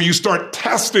summertime where you start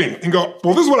testing and go,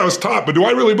 well, this is what I was taught, but do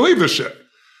I really believe this shit?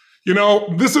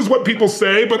 This is what people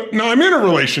say, but now I'm in a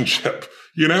relationship,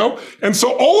 And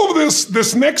so all of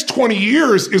this next 20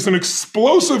 years is an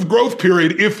explosive growth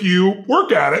period if you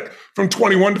work at it from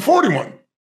 21 to 41.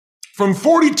 From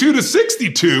 42 to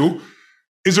 62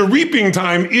 is a reaping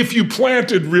time. If you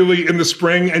planted really in the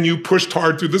spring and you pushed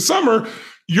hard through the summer,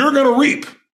 you're going to reap.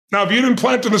 Now, if you didn't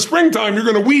plant in the springtime, you're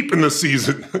going to weep in the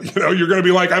season. You're going to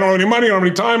be like, I don't have any money, I don't have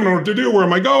any time, I don't know what to do, where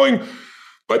am I going?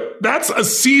 But that's a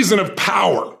season of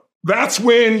power. That's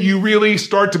when you really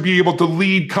start to be able to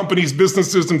lead companies,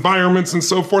 businesses, environments, and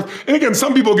so forth. And again,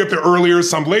 some people get there earlier,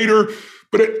 some later,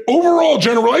 but overall,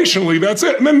 generationally, that's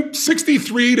it. And then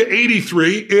 63 to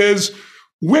 83 is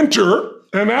winter.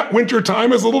 And that winter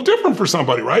time is a little different for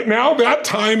somebody. Right now, that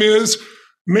time is,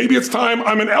 maybe it's time,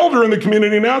 I'm an elder in the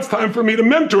community, now it's time for me to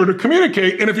mentor, to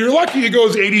communicate. And if you're lucky, it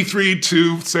goes 83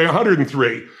 to, say,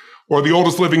 103. Or the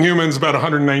oldest living human is about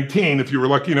 119, if you were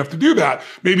lucky enough to do that.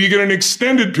 Maybe you get an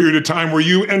extended period of time where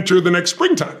you enter the next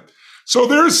springtime. So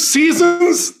there's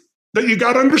seasons that you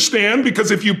got to understand,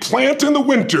 because if you plant in the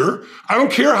winter, I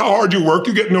don't care how hard you work,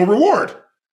 you get no reward.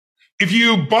 If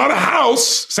you bought a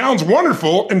house, sounds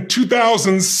wonderful, in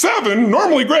 2007,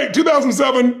 normally great.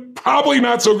 2007, probably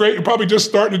not so great. You're probably just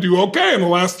starting to do okay in the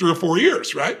last 3 or 4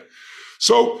 years, right?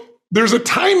 So there's a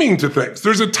timing to things.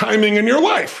 There's a timing in your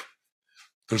life.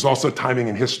 There's also timing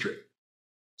in history.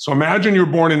 So imagine you're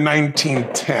born in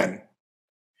 1910.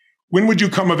 When would you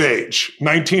come of age?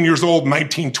 19 years old,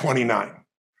 1929.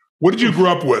 What did you grow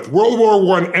up with? World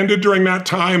War I ended during that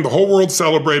time. The whole world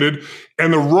celebrated,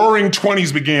 and the roaring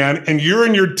 20s began, and you're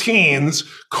in your teens,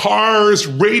 cars,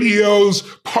 radios,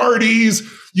 parties.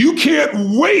 You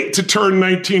can't wait to turn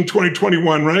 19, 20,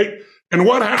 21, right? And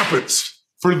what happens?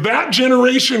 For that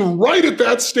generation, right at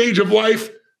that stage of life,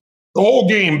 the whole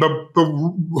game,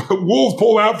 the wolves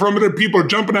pull out from it, and people are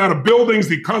jumping out of buildings.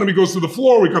 The economy goes to the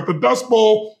floor. We got the Dust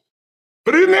Bowl.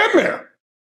 But it didn't end there.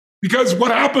 Because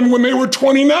what happened when they were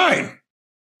 29?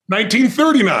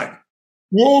 1939,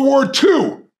 World War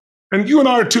II. And you and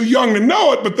I are too young to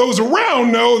know it, but those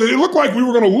around know that it looked like we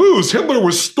were going to lose. Hitler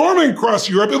was storming across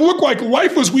Europe. It looked like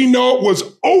life as we know it was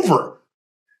over.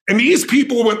 And these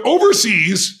people went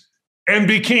overseas and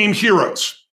became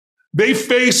heroes. They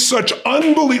faced such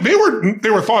unbelievable. They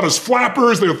were thought as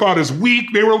flappers. They were thought as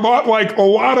weak. They were a lot like a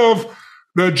lot of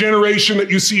the generation that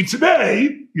you see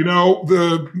today.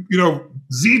 The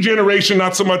Z generation,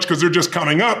 not so much because they're just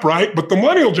coming up, right? But the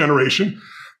millennial generation,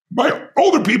 by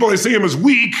older people, they see them as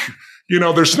weak.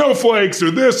 They're snowflakes,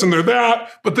 they're this and they're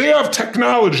that, but they have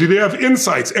technology, they have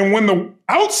insights. And when the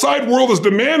outside world is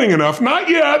demanding enough, not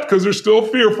yet, because they're still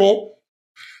fearful,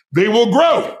 they will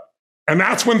grow. And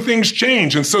that's when things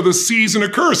change. And so the season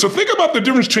occurs. So think about the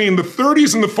difference between the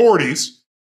 30s and the 40s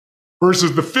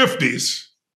versus the 50s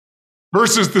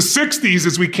versus the 60s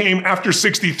as we came after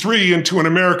 63 into an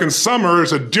American summer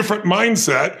as a different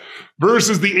mindset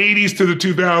versus the 80s to the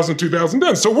 2000,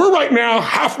 2010. So we're right now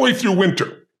halfway through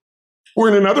winter. We're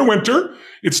in another winter.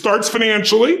 It starts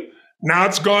financially. Now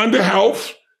it's gone to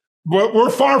health, but we're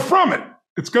far from it.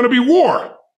 It's going to be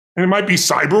war. And it might be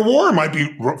cyber war. It might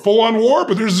be full-on war,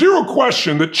 but there's zero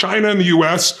question that China and the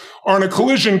US are on a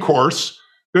collision course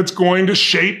that's going to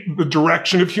shape the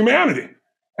direction of humanity.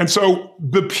 And so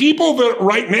the people that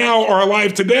right now are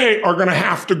alive today are going to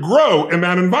have to grow in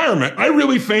that environment. I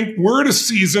really think we're at a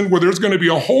season where there's going to be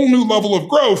a whole new level of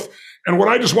growth. And what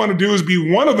I just want to do is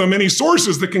be one of the many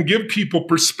sources that can give people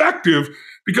perspective,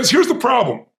 because here's the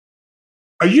problem.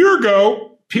 A year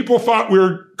ago, people thought we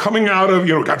were coming out of,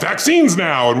 we got vaccines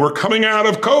now and we're coming out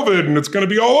of COVID and it's going to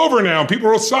be all over now. And people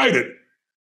are excited.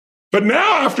 But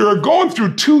now, after going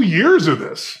through 2 years of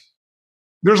this,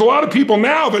 there's a lot of people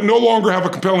now that no longer have a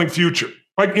compelling future.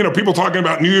 Like, people talking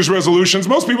about New Year's resolutions.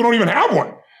 Most people don't even have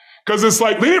one because it's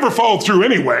like they never followed through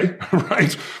anyway,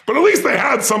 right? But at least they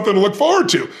had something to look forward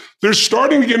to. They're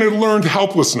starting to get into learned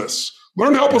helplessness.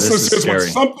 Learned helplessness is when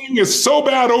something is so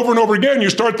bad over and over again, you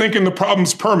start thinking the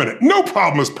problem's permanent. No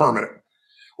problem is permanent.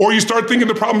 Or you start thinking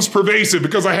the problem's pervasive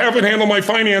because I haven't handled my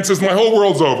finances, my whole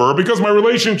world's over. Or because my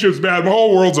relationship's bad, my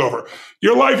whole world's over.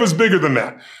 Your life is bigger than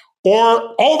that.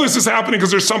 Or all this is happening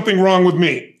because there's something wrong with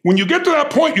me. When you get to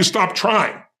that point, you stop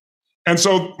trying. And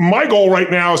so my goal right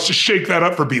now is to shake that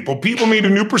up for people. People need a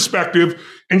new perspective,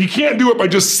 and you can't do it by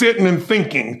just sitting and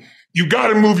thinking. You got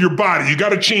to move your body. You got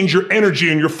to change your energy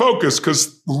and your focus,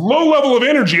 because low level of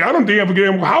energy, I don't give a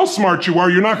damn how smart you are,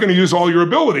 you're not going to use all your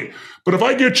ability. But if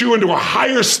I get you into a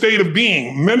higher state of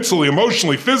being, mentally,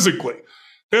 emotionally, physically,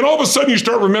 then all of a sudden you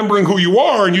start remembering who you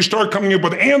are and you start coming up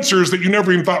with answers that you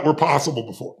never even thought were possible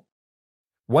before.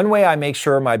 One way I make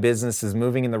sure my business is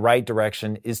moving in the right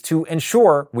direction is to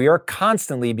ensure we are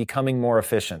constantly becoming more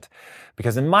efficient.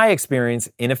 Because in my experience,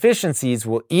 inefficiencies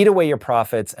will eat away your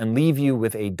profits and leave you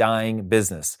with a dying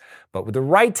business. But with the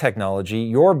right technology,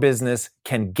 your business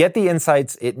can get the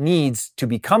insights it needs to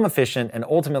become efficient and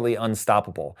ultimately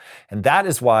unstoppable. And that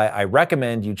is why I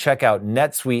recommend you check out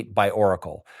NetSuite by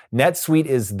Oracle. NetSuite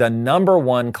is the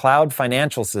 #1 cloud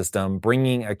financial system,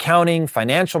 bringing accounting,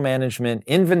 financial management,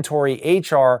 inventory,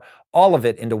 HR, all of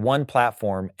it into one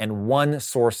platform and one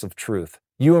source of truth.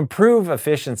 You improve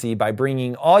efficiency by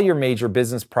bringing all your major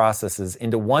business processes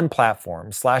into one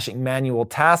platform, slashing manual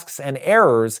tasks and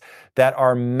errors that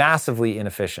are massively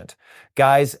inefficient.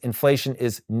 Guys, inflation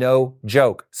is no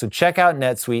joke. So check out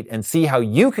NetSuite and see how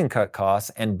you can cut costs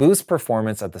and boost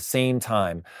performance at the same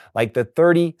time, like the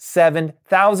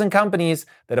 37,000 companies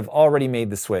that have already made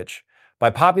the switch.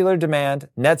 By popular demand,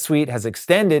 NetSuite has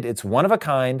extended its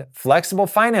one-of-a-kind, flexible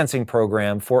financing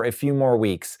program for a few more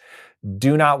weeks.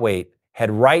 Do not wait. Head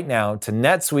right now to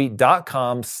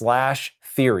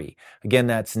netsuite.com/theory. Again,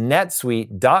 that's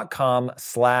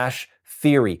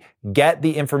netsuite.com/theory. Get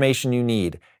the information you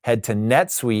need. Head to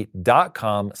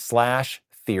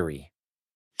netsuite.com/theory.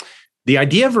 The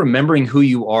idea of remembering who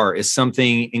you are is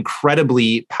something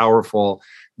incredibly powerful.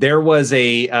 There was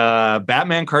a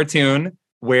Batman cartoon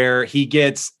where he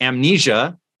gets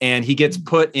amnesia and he gets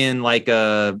put in like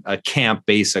a camp,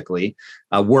 basically,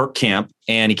 a work camp,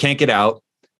 and he can't get out.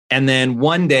 And then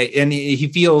one day, and he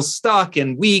feels stuck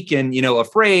and weak and,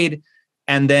 afraid.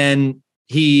 And then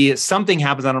something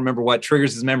happens, I don't remember what,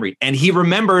 triggers his memory. And he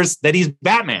remembers that he's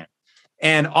Batman.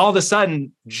 And all of a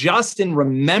sudden, just in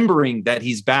remembering that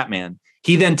he's Batman,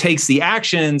 he then takes the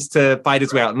actions to fight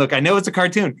his way out. And look, I know it's a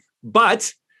cartoon,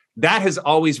 but that has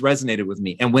always resonated with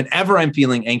me. And whenever I'm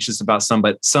feeling anxious about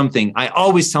something, I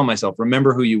always tell myself,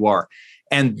 remember who you are.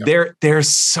 And there's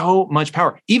so much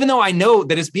power, even though I know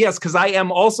that it's BS because I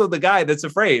am also the guy that's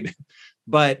afraid.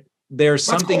 But there's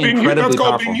something incredibly powerful. That's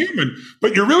called being human.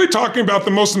 But you're really talking about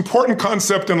the most important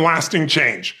concept in lasting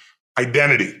change,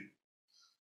 identity.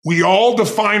 We all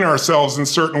define ourselves in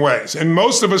certain ways. And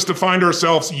most of us defined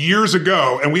ourselves years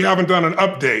ago, and we haven't done an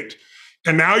update.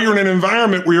 And now you're in an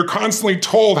environment where you're constantly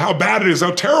told how bad it is,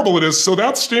 how terrible it is. So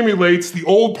that stimulates the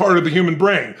old part of the human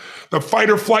brain, the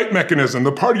fight or flight mechanism,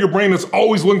 the part of your brain that's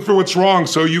always looking for what's wrong.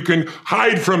 So you can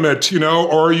hide from it,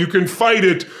 or you can fight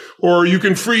it, or you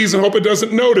can freeze and hope it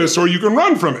doesn't notice, or you can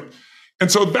run from it.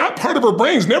 And so that part of our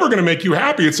brain is never going to make you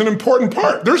happy. It's an important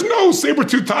part. There's no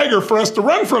saber-toothed tiger for us to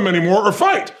run from anymore or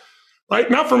fight. Right?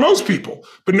 Not for most people.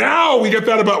 But now we get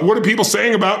that about what are people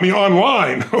saying about me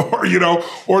online?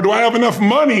 or do I have enough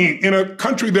money in a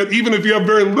country that even if you have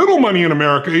very little money in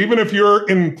America, even if you're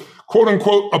in quote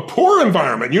unquote a poor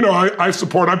environment,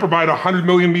 I provide 100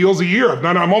 million meals a year.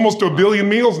 I'm almost to 1 billion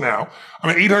meals now. I'm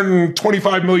at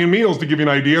 825 million meals to give you an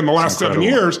idea in the last 7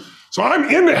 years. So I'm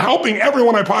into helping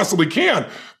everyone I possibly can,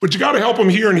 but you got to help them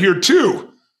here and here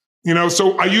too.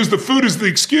 So I use the food as the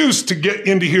excuse to get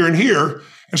into here and here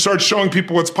and start showing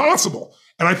people what's possible.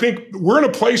 And I think we're in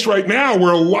a place right now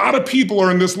where a lot of people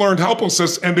are in this learned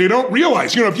helplessness and they don't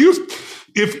realize,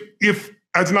 if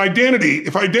as an identity,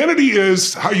 if identity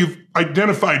is how you've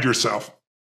identified yourself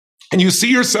and you see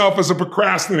yourself as a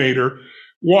procrastinator,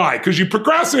 why? Because you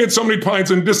procrastinated so many times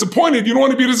and disappointed, you don't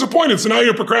want to be disappointed. So now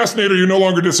you're a procrastinator, you're no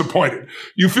longer disappointed.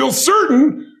 You feel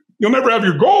certain, you'll never have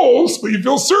your goals, but you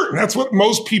feel certain. That's what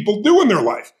most people do in their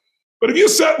life. But if you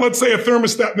set, let's say, a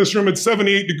thermostat in this room at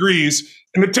 78 degrees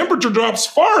and the temperature drops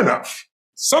far enough,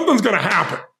 something's going to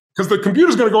happen because the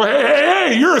computer's going to go,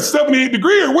 hey, you're at 78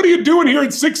 degrees. What are you doing here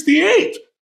at 68?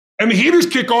 And the heaters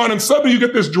kick on and suddenly you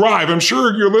get this drive. I'm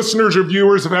sure your listeners or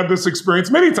viewers have had this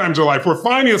experience many times in their life where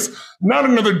finally it's not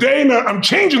another day. I'm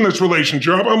changing this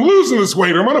relationship. I'm losing this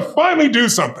weight. I'm going to finally do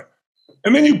something.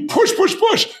 And then you push.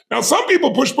 Now, some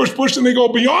people push, and they go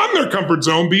beyond their comfort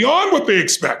zone, beyond what they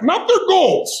expect, not their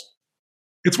goals.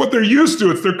 It's what they're used to.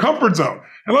 It's their comfort zone.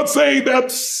 And let's say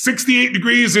that 68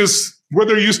 degrees is what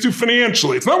they're used to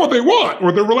financially. It's not what they want,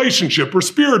 or their relationship, or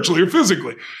spiritually, or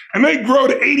physically. And they grow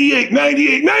to 88,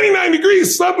 98, 99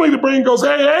 degrees. Suddenly the brain goes,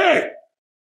 hey,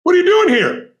 what are you doing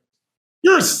here?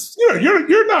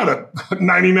 You're not a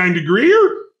 99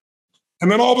 degreer.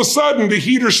 And then all of a sudden the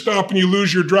heaters stop and you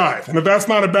lose your drive. And if that's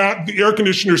not the air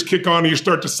conditioners kick on and you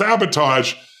start to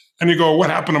sabotage and you go, what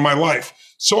happened to my life?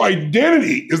 So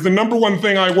identity is the number one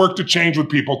thing I work to change with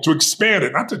people, to expand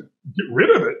it, not to get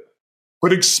rid of it,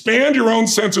 but expand your own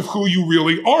sense of who you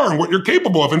really are and what you're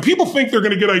capable of. And people think they're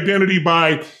going to get identity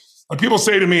by, like people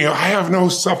say to me, I have no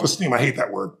self-esteem. I hate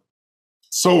that word.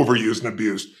 So overused and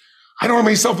abused. I don't have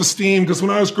any self-esteem because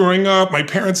when I was growing up, my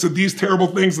parents said these terrible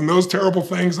things and those terrible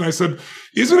things. And I said,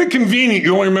 isn't it convenient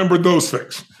you only remembered those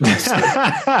things? They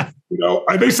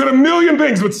said a million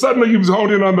things, but suddenly you've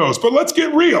honed in on those. But let's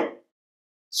get real.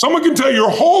 Someone can tell you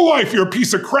your whole life you're a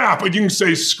piece of crap, but you can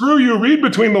say, screw you, read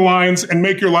between the lines and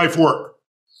make your life work.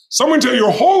 Someone can tell you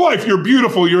your whole life you're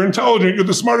beautiful, you're intelligent, you're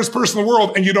the smartest person in the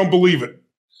world, and you don't believe it.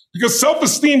 Because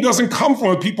self-esteem doesn't come from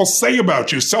what people say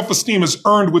about you. Self-esteem is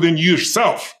earned within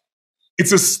yourself.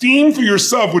 It's esteem for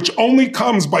yourself, which only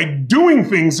comes by doing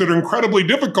things that are incredibly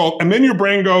difficult, and then your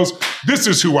brain goes, this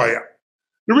is who I am.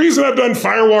 The reason I've done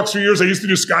firewalks for years, I used to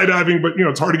do skydiving, but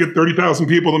it's hard to get 30,000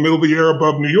 people in the middle of the air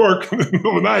above New York in the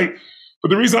middle of the night. But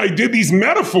the reason I did these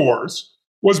metaphors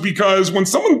was because when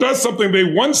someone does something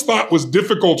they once thought was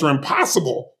difficult or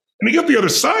impossible, and they get the other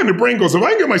side, the brain goes, if I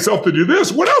can get myself to do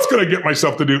this, what else can I get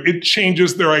myself to do? It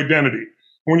changes their identity.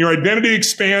 When your identity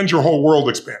expands, your whole world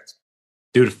expands.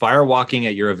 Dude, firewalking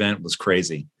at your event was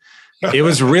crazy. It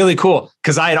was really cool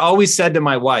because I had always said to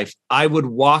my wife, I would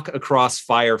walk across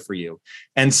fire for you.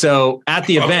 And so at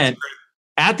the event,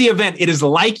 it is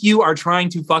like you are trying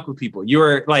to fuck with people. You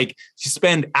are like, you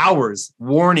spend hours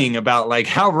warning about like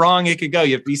how wrong it could go.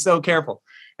 You have to be so careful.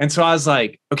 And so I was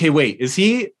like, okay, wait, is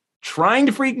he trying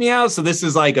to freak me out? So this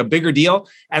is like a bigger deal.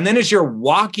 And then as you're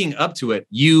walking up to it,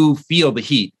 you feel the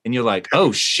heat and you're like,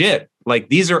 oh shit, like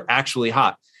these are actually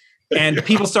hot. And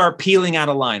people start peeling out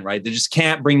of line, right? They just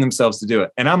can't bring themselves to do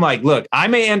it. And I'm like, look, I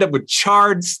may end up with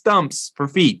charred stumps for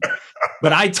feet,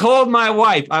 but I told my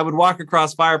wife I would walk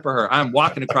across fire for her. I'm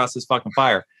walking across this fucking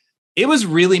fire. It was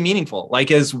really meaningful.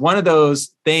 Like as one of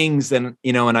those things, and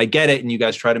and I get it, and you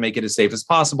guys try to make it as safe as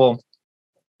possible,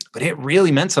 but it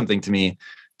really meant something to me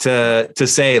to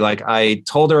say, like, I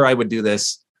told her I would do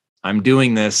this. I'm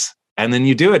doing this. And then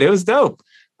you do it. It was dope.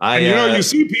 And you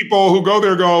see people who go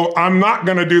there go, I'm not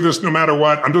going to do this no matter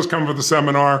what. I'm just coming for the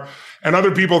seminar. And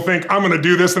other people think I'm going to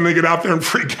do this and they get out there and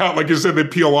freak out. Like you said, they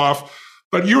peel off.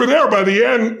 But you were there by the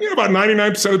end. About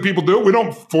 99% of people do it. We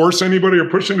don't force anybody or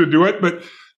push them to do it. But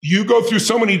you go through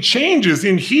so many changes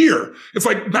in here. It's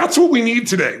like, that's what we need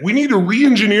today. We need to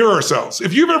re-engineer ourselves.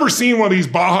 If you've ever seen one of these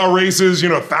Baja races,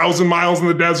 1,000 miles in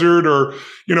the desert, or,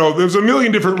 there's a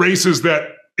million different races that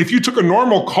if you took a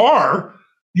normal car,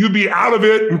 you'd be out of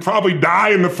it and probably die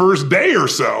in the first day or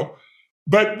so.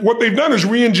 But what they've done is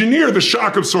re-engineer the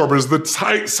shock absorbers, the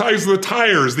size of the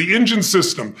tires, the engine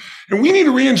system. And we need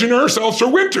to re-engineer ourselves for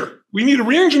winter. We need to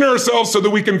re-engineer ourselves so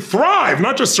that we can thrive,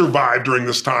 not just survive during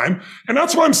this time. And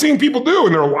that's what I'm seeing people do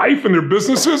in their life and their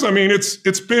businesses. I mean,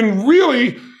 it's been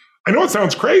really, I know it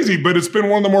sounds crazy, but it's been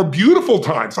one of the more beautiful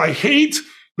times. I hate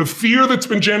the fear that's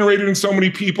been generated in so many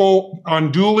people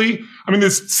unduly. I mean,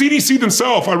 this CDC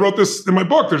themselves, I wrote this in my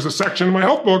book. There's a section in my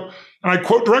health book, and I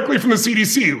quote directly from the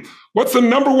CDC. What's the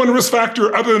number one risk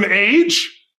factor other than age?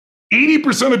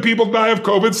 80% of people die of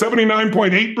COVID,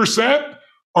 79.8%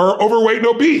 are overweight and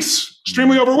obese,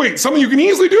 extremely overweight, something you can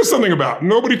easily do something about,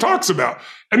 nobody talks about.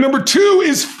 And number two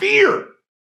is fear,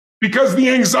 because the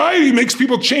anxiety makes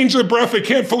people change their breath. They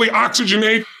can't fully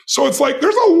oxygenate. So it's like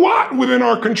there's a lot within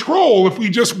our control if we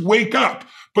just wake up.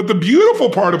 But the beautiful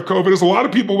part of COVID is a lot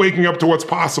of people waking up to what's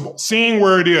possible, seeing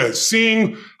where it is,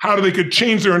 seeing how they could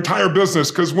change their entire business.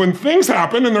 Because when things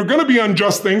happen, and they're going to be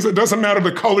unjust things, it doesn't matter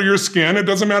the color of your skin, it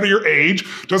doesn't matter your age,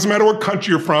 it doesn't matter what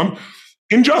country you're from.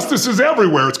 Injustice is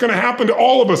everywhere. It's going to happen to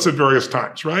all of us at various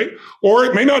times, right? Or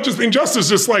it may not just be injustice,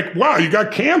 just like, wow, you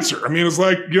got cancer. I mean, it's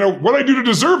like, what do I do to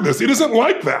deserve this? It isn't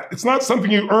like that. It's not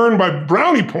something you earn by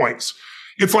brownie points.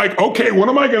 It's like, okay, what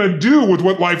am I going to do with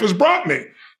what life has brought me?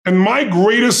 And my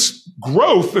greatest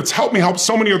growth that's helped me help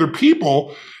so many other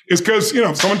people is because,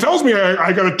 if someone tells me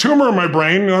I got a tumor in my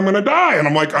brain and I'm going to die. And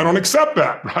I'm like, I don't accept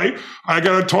that, right? I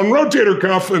got a torn rotator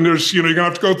cuff and there's, you're going to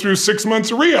have to go through 6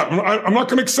 months of rehab. I'm not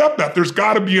going to accept that. There's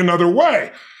got to be another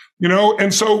way,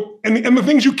 And so, and the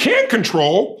things you can't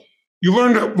control, you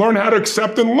learn how to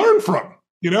accept and learn from,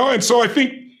 And so I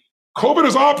think COVID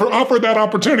has offered that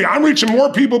opportunity. I'm reaching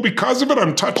more people because of it.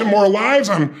 I'm touching more lives.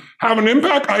 I'm having an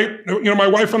impact. My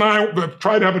wife and I have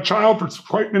tried to have a child for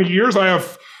quite many years. I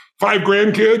have 5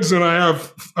 grandkids and I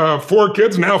have 4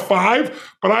 kids, now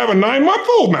 5, but I have a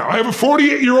 9-month-old now. I have a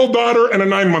 48-year-old daughter and a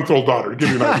 9-month-old daughter, to give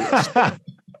you an idea.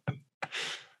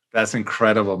 That's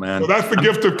incredible, man. So that's the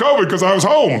gift of COVID, because I was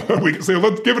home. We can say,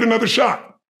 let's give it another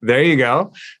shot. There you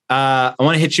go. I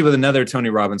want to hit you with another Tony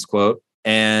Robbins quote.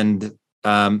 And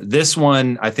this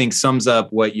one, I think, sums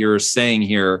up what you're saying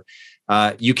here.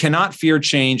 You cannot fear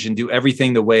change and do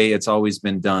everything the way it's always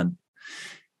been done.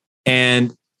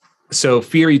 And so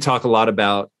fear you talk a lot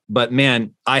about, but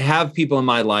man, I have people in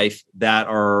my life that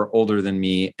are older than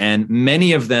me, and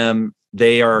many of them,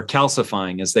 they are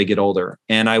calcifying as they get older.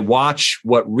 And I watch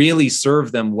what really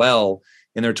served them well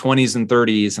in their 20s and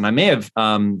 30s. And I may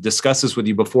have discussed this with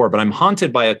you before, but I'm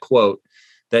haunted by a quote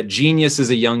that genius is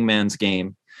a young man's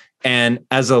game. And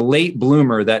as a late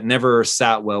bloomer, that never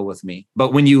sat well with me.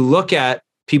 But when you look at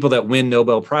people that win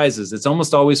Nobel Prizes, it's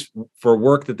almost always for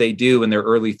work that they do in their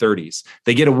early 30s.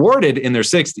 They get awarded in their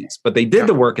 60s, but they did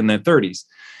the work in their 30s.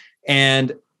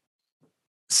 And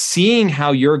seeing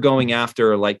how you're going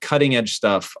after like cutting edge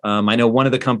stuff. I know one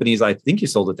of the companies, I think you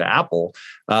sold it to Apple,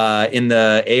 in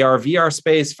the AR VR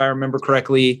space, if I remember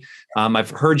correctly. I've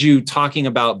heard you talking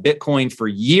about Bitcoin for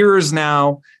years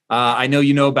now. I know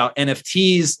you know about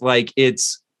NFTs. Like,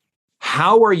 it's,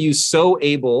 how are you so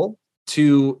able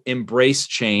to embrace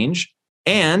change?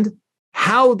 And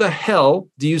how the hell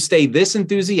do you stay this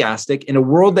enthusiastic in a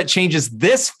world that changes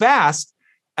this fast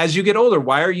as you get older?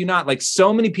 Why are you not? Like,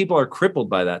 so many people are crippled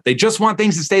by that. They just want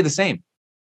things to stay the same.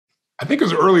 I think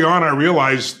as early on, I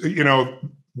realized,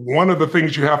 one of the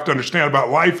things you have to understand about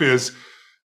life is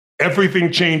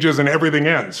everything changes and everything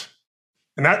ends.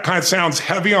 And that kind of sounds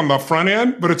heavy on the front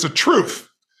end, but it's a truth.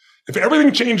 If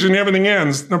everything changes and everything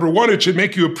ends, number one, it should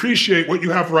make you appreciate what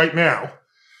you have right now.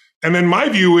 And then my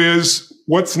view is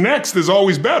what's next is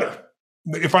always better.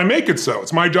 If I make it so,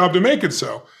 it's my job to make it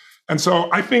so. And so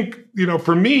I think,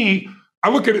 for me, I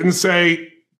look at it and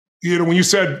say, when you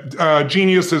said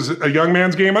genius is a young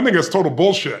man's game, I think that's total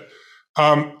bullshit.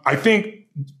 I think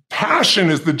passion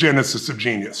is the genesis of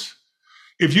genius.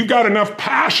 If you've got enough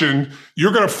passion,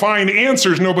 you're going to find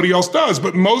answers nobody else does.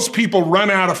 But most people run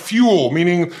out of fuel,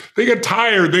 meaning they get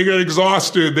tired, they get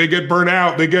exhausted, they get burnt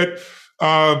out, they get,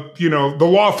 the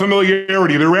law of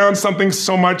familiarity. They're around something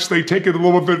so much, they take it a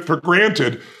little bit for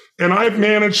granted. And I've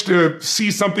managed to see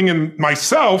something in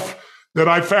myself that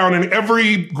I found in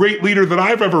every great leader that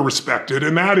I've ever respected.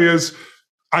 And that is,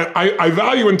 I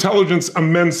value intelligence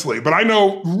immensely, but I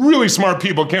know really smart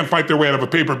people can't fight their way out of a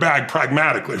paper bag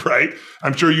pragmatically, right?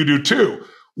 I'm sure you do too.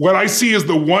 What I see as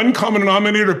the one common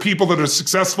denominator of people that are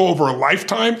successful over a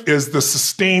lifetime is the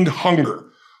sustained hunger.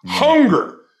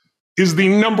 Hunger is the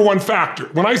number one factor.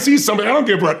 When I see somebody, I don't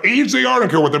care what age they are, I don't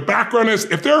care what their background is,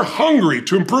 if they're hungry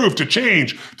to improve, to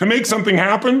change, to make something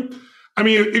happen. I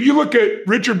mean, if you look at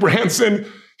Richard Branson,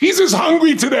 he's as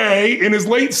hungry today in his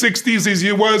late 60s as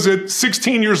he was at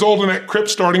 16 years old in that crypt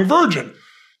starting Virgin.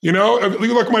 You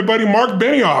look at my buddy Mark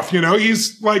Benioff,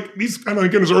 he's kind of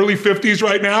in his early 50s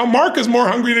right now. Mark is more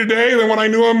hungry today than when I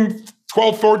knew him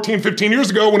 12, 14, 15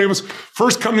 years ago when he was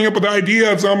first coming up with the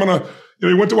idea of,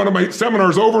 he went to one of my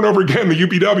seminars over and over again, the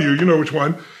UPW, you know which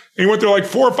one. And he went there like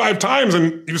 4 or 5 times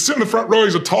and he was sitting in the front row.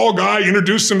 He's a tall guy,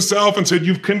 introduced himself and said,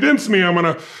 "You've convinced me. I'm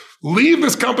going to leave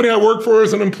this company I work for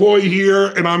as an employee here,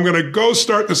 and I'm going to go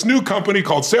start this new company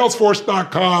called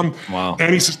Salesforce.com. Wow.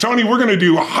 And he says, "Tony, we're going to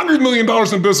do $100 million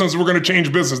in business. We're going to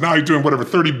change business." Now he's doing whatever,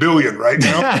 30 billion right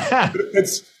now.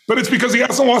 But it's because he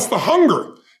hasn't lost the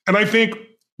hunger. And I think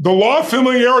the law of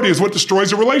familiarity is what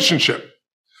destroys a relationship.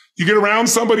 You get around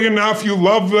somebody enough, you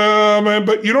love them,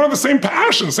 but you don't have the same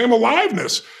passion, same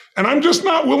aliveness. And I'm just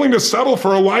not willing to settle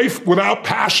for a life without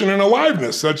passion and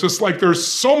aliveness. That's just like, there's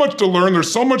so much to learn.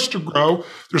 There's so much to grow.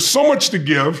 There's so much to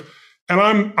give. And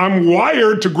I'm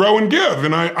wired to grow and give.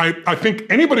 And I think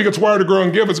anybody gets wired to grow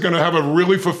and give is going to have a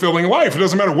really fulfilling life. It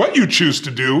doesn't matter what you choose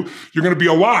to do. You're going to be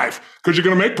alive because you're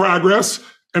going to make progress.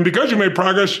 And because you made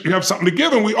progress, you have something to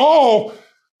give. And we all,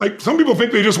 some people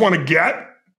think they just want to get.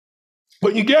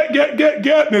 But you get,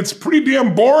 and it's pretty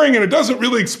damn boring, and it doesn't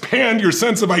really expand your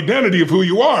sense of identity of who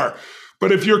you are.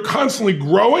 But if you're constantly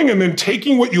growing and then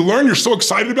taking what you learn, you're so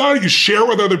excited about it, you share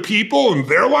with other people and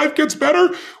their life gets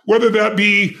better, whether that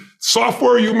be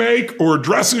software you make or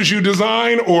dresses you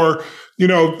design or,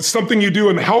 something you do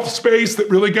in the health space that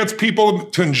really gets people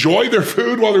to enjoy their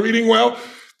food while they're eating well.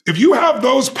 If you have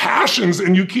those passions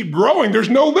and you keep growing, there's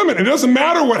no limit. It doesn't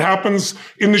matter what happens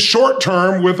in the short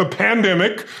term with a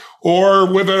pandemic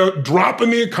or with a drop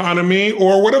in the economy,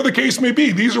 or whatever the case may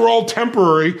be. These are all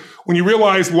temporary when you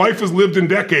realize life is lived in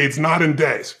decades, not in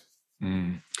days.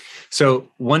 So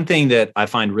one thing that I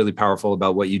find really powerful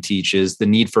about what you teach is the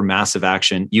need for massive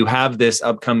action. You have this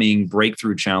upcoming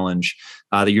breakthrough challenge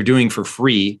that you're doing for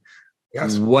free.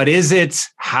 Yes. What is it?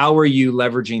 How are you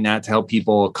leveraging that to help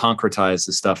people concretize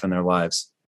the stuff in their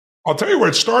lives? I'll tell you where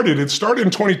it started. It started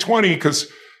in 2020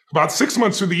 because about 6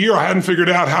 months through the year, I hadn't figured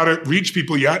out how to reach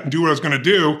people yet and do what I was going to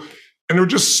do. And there were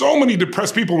just so many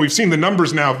depressed people. We've seen the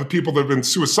numbers now of the people that have been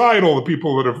suicidal, the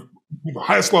people that have the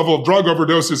highest level of drug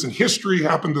overdoses in history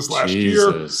happened this last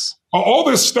year. All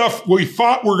this stuff we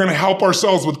thought we're going to help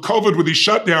ourselves with COVID, with these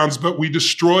shutdowns, but we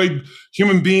destroyed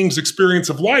human beings' experience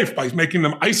of life by making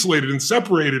them isolated and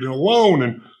separated and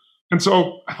alone. And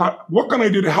so I thought, what can I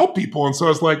do to help people? And so I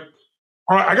was like,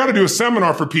 all right, I got to do a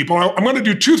seminar for people. I'm going to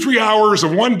do 2-3 hours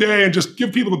of one day and just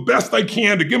give people the best I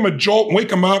can to give them a jolt and wake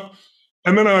them up.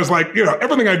 And then I was like,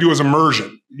 everything I do is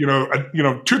immersion.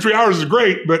 2-3 hours is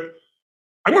great, but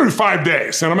I'm going to do 5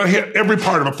 days and I'm going to hit every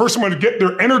part of it. First, I'm going to get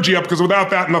their energy up because without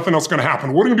that, nothing else is going to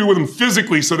happen. What are we going to do with them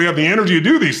physically so they have the energy to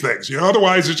do these things?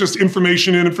 Otherwise it's just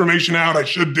information in, information out. I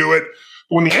should do it.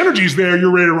 But when the energy's there,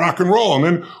 you're ready to rock and roll. And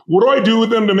then what do I do with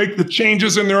them to make the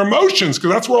changes in their emotions?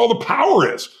 Because that's where all the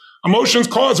power is. Emotions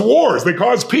cause wars. They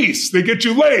cause peace. They get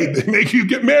you laid. They make you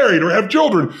get married or have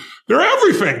children. They're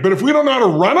everything. But if we don't know how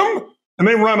to run them and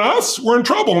they run us, we're in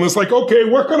trouble. And it's like, okay,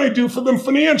 what can I do for them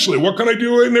financially? What can I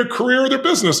do in their career or their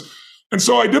business? And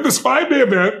so I did this 5-day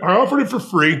event. I offered it for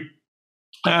free.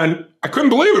 And I couldn't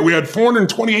believe it. We had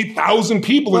 428,000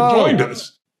 people that joined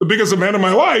us. The biggest event of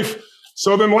my life.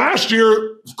 So then last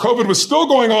year, COVID was still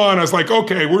going on. I was like,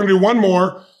 okay, we're going to do one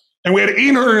more. And we had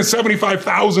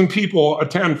 875,000 people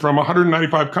attend from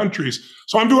 195 countries.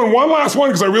 So I'm doing one last one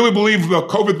because I really believe the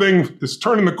COVID thing is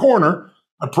turning the corner.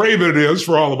 I pray that it is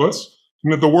for all of us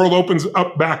and that the world opens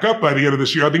up back up by the end of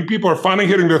this year. I think people are finally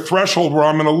hitting their threshold where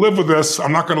I'm going to live with this.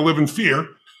 I'm not going to live in fear.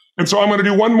 And so I'm going to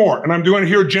do one more. And I'm doing it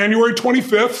here January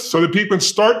 25th so that people can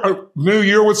start a new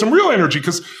year with some real energy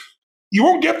because you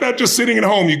won't get that just sitting at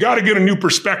home. You got to get a new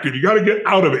perspective. You got to get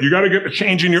out of it. You got to get a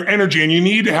change in your energy and you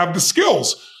need to have the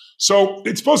skills. So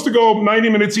it's supposed to go 90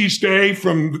 minutes each day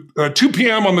from 2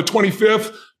 p.m. on the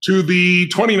 25th to the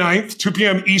 29th, 2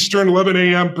 p.m. Eastern, 11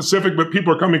 a.m. Pacific, but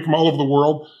people are coming from all over the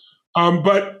world.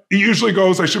 But it usually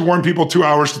goes, I should warn people, 2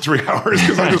 hours to 3 hours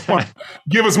because I just want to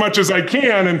give as much as I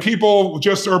can. And people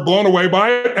just are blown away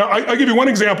by it. I'll give you one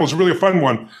example. It's really a fun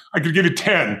one. I could give you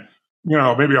 10.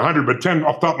 maybe 100, but 10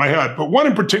 off the top of my head. But one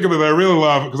in particular that I really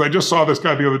love, because I just saw this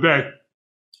guy the other day,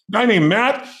 a guy named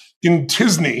Matt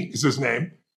Intisney is his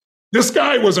name. This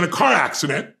guy was in a car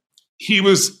accident. He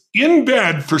was in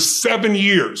bed for 7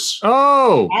 years.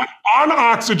 Oh. On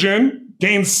oxygen,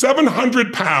 gained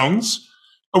 700 pounds.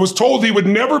 I was told he would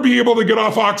never be able to get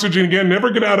off oxygen again,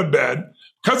 never get out of bed.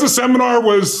 Because the seminar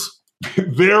was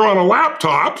there on a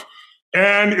laptop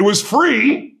and it was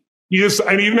free,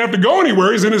 and he didn't have to go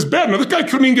anywhere. He's in his bed. Now, this guy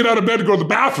couldn't even get out of bed to go to the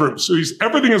bathroom. So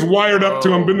everything is wired up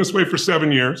to him, been this way for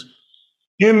 7 years.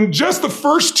 In just the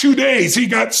first 2 days, he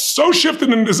got so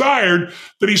shifted and desired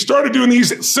that he started doing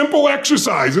these simple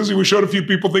exercises. We showed a few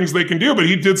people things they can do, but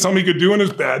he did something he could do in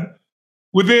his bed.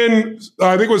 Within,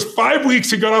 I think it was 5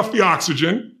 weeks, he got off the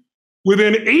oxygen.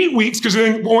 Within 8 weeks, because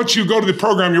then once you go to the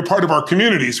program, you're part of our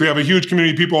community. So we have a huge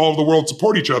community of people all over the world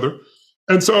support each other.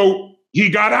 And so he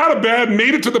got out of bed,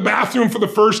 made it to the bathroom for the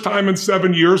first time in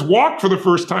 7 years, walked for the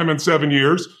first time in 7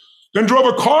 years, then drove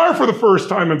a car for the first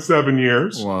time in 7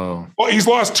 years. Wow. Well, he's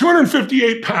lost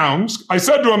 258 pounds. I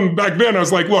said to him back then, I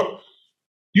was like, look,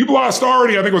 you've lost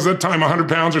already, I think it was that time, 100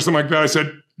 pounds or something like that. I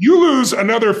said, you lose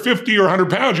another 50 or 100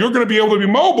 pounds, you're going to be able to be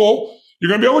mobile. You're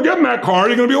going to be able to get in that car.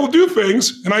 You're going to be able to do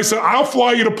things. And I said, I'll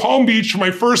fly you to Palm Beach for my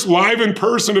first live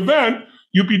in-person event,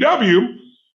 UPW,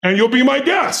 and you'll be my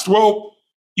guest. Well,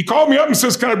 he called me up and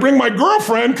says, can I bring my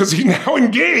girlfriend? Because he's now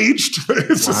engaged.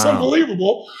 It's just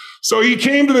unbelievable. So he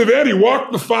came to the event, he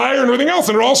walked the fire and everything else.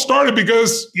 And it all started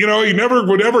because, he never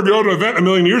would ever go to an event in a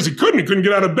million years. He couldn't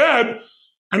get out of bed.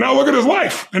 And now look at his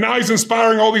life. And now he's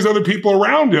inspiring all these other people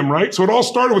around him, right? So it all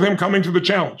started with him coming to the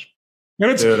challenge.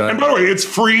 And and by the way, it's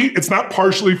free. It's not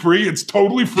partially free. It's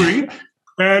totally free.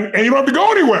 and you don't have to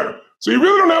go anywhere. So you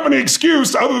really don't have any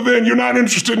excuse other than you're not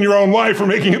interested in your own life or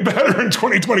making it better in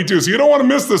 2022. So you don't want to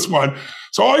miss this one.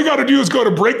 So all you got to do is go to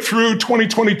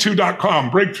breakthrough2022.com,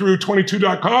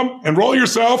 breakthrough2022.com, enroll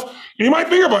yourself. And you might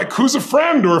think of who's a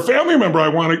friend or a family member I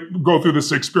want to go through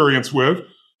this experience with.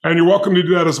 And you're welcome to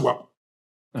do that as well.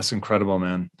 That's incredible,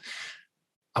 man.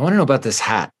 I want to know about this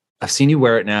hat. I've seen you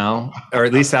wear it now, or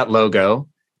at least that logo.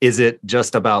 Is it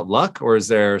just about luck or is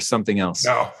there something else?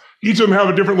 No. Each of them have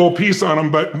a different little piece on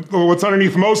them, but what's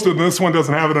underneath most of them, this one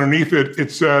doesn't have it underneath it. It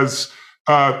says,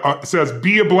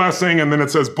 be a blessing, and then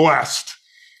it says blessed.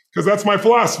 Because that's my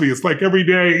philosophy. It's like every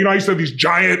day, I used to have these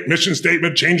giant mission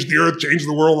statement, change the earth, change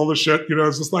the world, all this shit.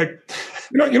 It's just like,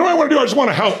 what I want to do? I just want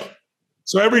to help.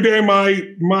 So every day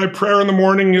my prayer in the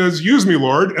morning is, use me,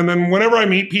 Lord. And then whenever I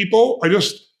meet people, I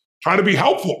just try to be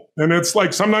helpful. And it's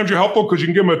like sometimes you're helpful because you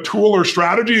can give them a tool or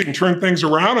strategy and turn things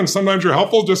around. And sometimes you're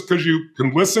helpful just because you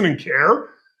can listen and care.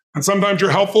 And sometimes you're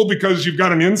helpful because you've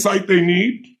got an insight they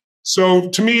need. So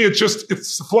to me, it's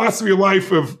the philosophy of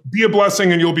life of be a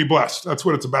blessing and you'll be blessed. That's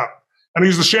what it's about. And I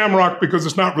use the shamrock because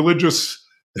it's not religious.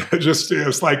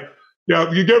 It's like,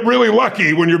 you get really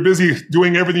lucky when you're busy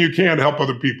doing everything you can to help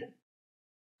other people.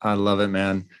 I love it,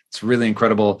 man. It's really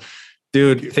incredible.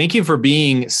 Dude, thank you for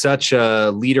being such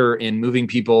a leader in moving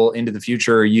people into the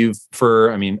future. You've,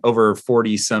 over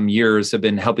 40 some years have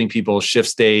been helping people shift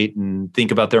state and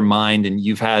think about their mind. And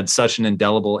you've had such an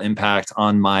indelible impact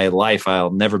on my life.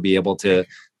 I'll never be able to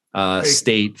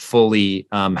state fully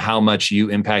how much you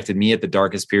impacted me at the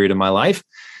darkest period of my life.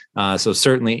 So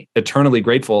certainly eternally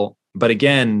grateful. But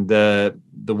again, the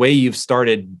way you've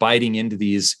started biting into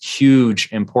these huge,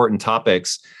 important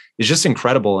topics is just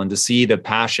incredible. And to see the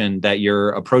passion that you're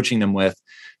approaching them with,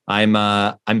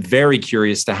 I'm very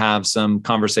curious to have some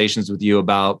conversations with you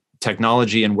about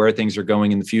technology and where things are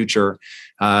going in the future.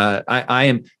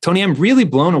 Tony, I'm really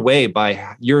blown away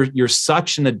by you're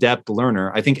such an adept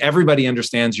learner. I think everybody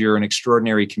understands you're an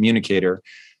extraordinary communicator,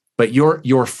 but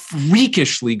you're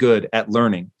freakishly good at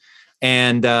learning.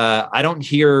 And I don't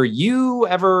hear you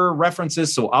ever reference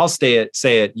this, so I'll say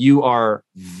it. You are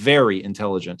very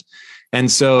intelligent. And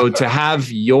so to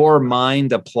have your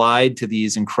mind applied to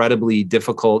these incredibly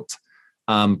difficult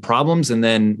problems and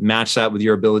then match that with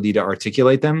your ability to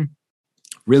articulate them,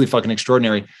 really fucking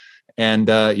extraordinary. And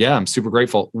I'm super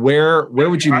grateful. Where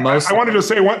would you most... I wanted to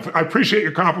say I appreciate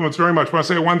your compliments very much. But I'll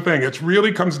say one thing. It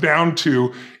really comes down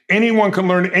to anyone can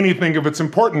learn anything if it's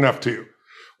important enough to you.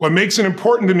 What makes it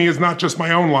important to me is not just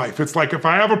my own life. It's like if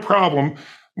I have a problem,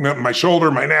 my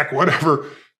shoulder, my neck, whatever,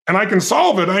 and I can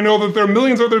solve it, I know that there are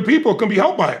millions of other people who can be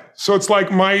helped by it. So it's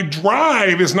like my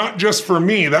drive is not just for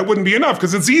me. That wouldn't be enough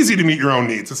because it's easy to meet your own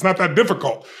needs. It's not that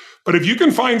difficult. But if you can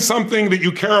find something that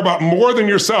you care about more than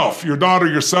yourself, your daughter,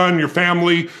 your son, your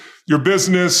family, your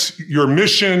business, your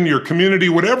mission, your community,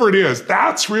 whatever it is,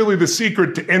 that's really the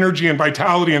secret to energy and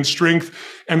vitality and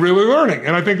strength and really learning.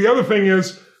 And I think the other thing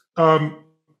is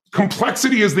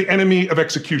complexity is the enemy of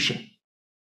execution.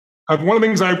 One of the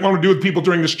things I want to do with people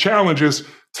during this challenge is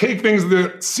take things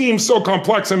that seem so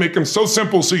complex and make them so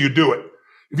simple so you do it.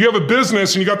 If you have a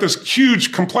business and you got this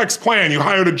huge, complex plan, you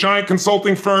hired a giant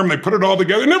consulting firm, they put it all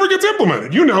together, it never gets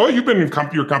implemented. You know it. You've been in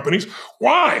your companies.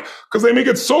 Why? Because they make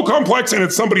it so complex and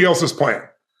it's somebody else's plan.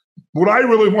 What I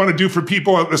really want to do for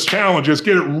people at this challenge is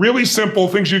get it really simple,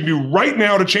 things you can do right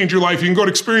now to change your life. You can go to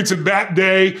experience it that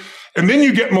day, and then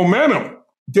you get momentum.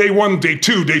 Day 1, day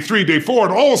 2, day 3, day 4.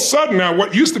 And all of a sudden now,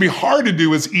 what used to be hard to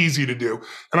do is easy to do.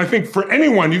 And I think for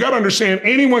anyone, you got to understand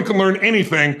anyone can learn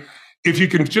anything if you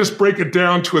can just break it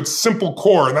down to its simple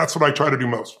core. And that's what I try to do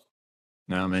most.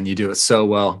 No, man, you do it so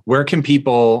well. Where can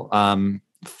people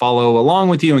follow along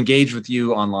with you, engage with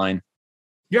you online?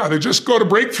 Yeah, they just go to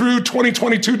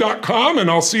breakthrough2022.com, and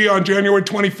I'll see you on January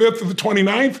 25th to the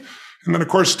 29th. And then, of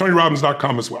course,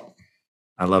 TonyRobbins.com as well.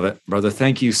 I love it, brother.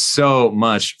 Thank you so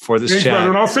much for this chat. Brother.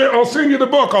 And I'll send you the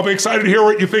book. I'll be excited to hear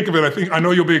what you think of it. I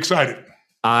know you'll be excited.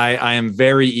 I am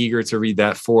very eager to read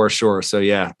that for sure. So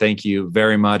yeah, thank you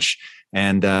very much.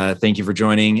 And thank you for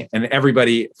joining. And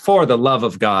everybody, for the love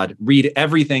of God, read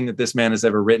everything that this man has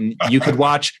ever written. You could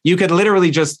literally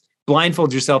just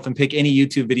blindfold yourself and pick any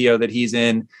YouTube video that he's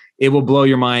in. It will blow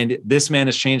your mind. This man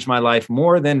has changed my life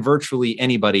more than virtually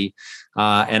anybody.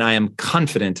 And I am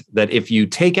confident that if you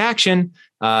take action,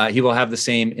 he will have the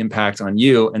same impact on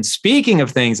you. And speaking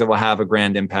of things that will have a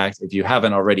grand impact, if you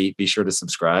haven't already, be sure to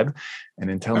subscribe. And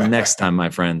until next time, my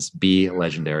friends, be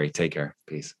legendary. Take care.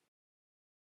 Peace.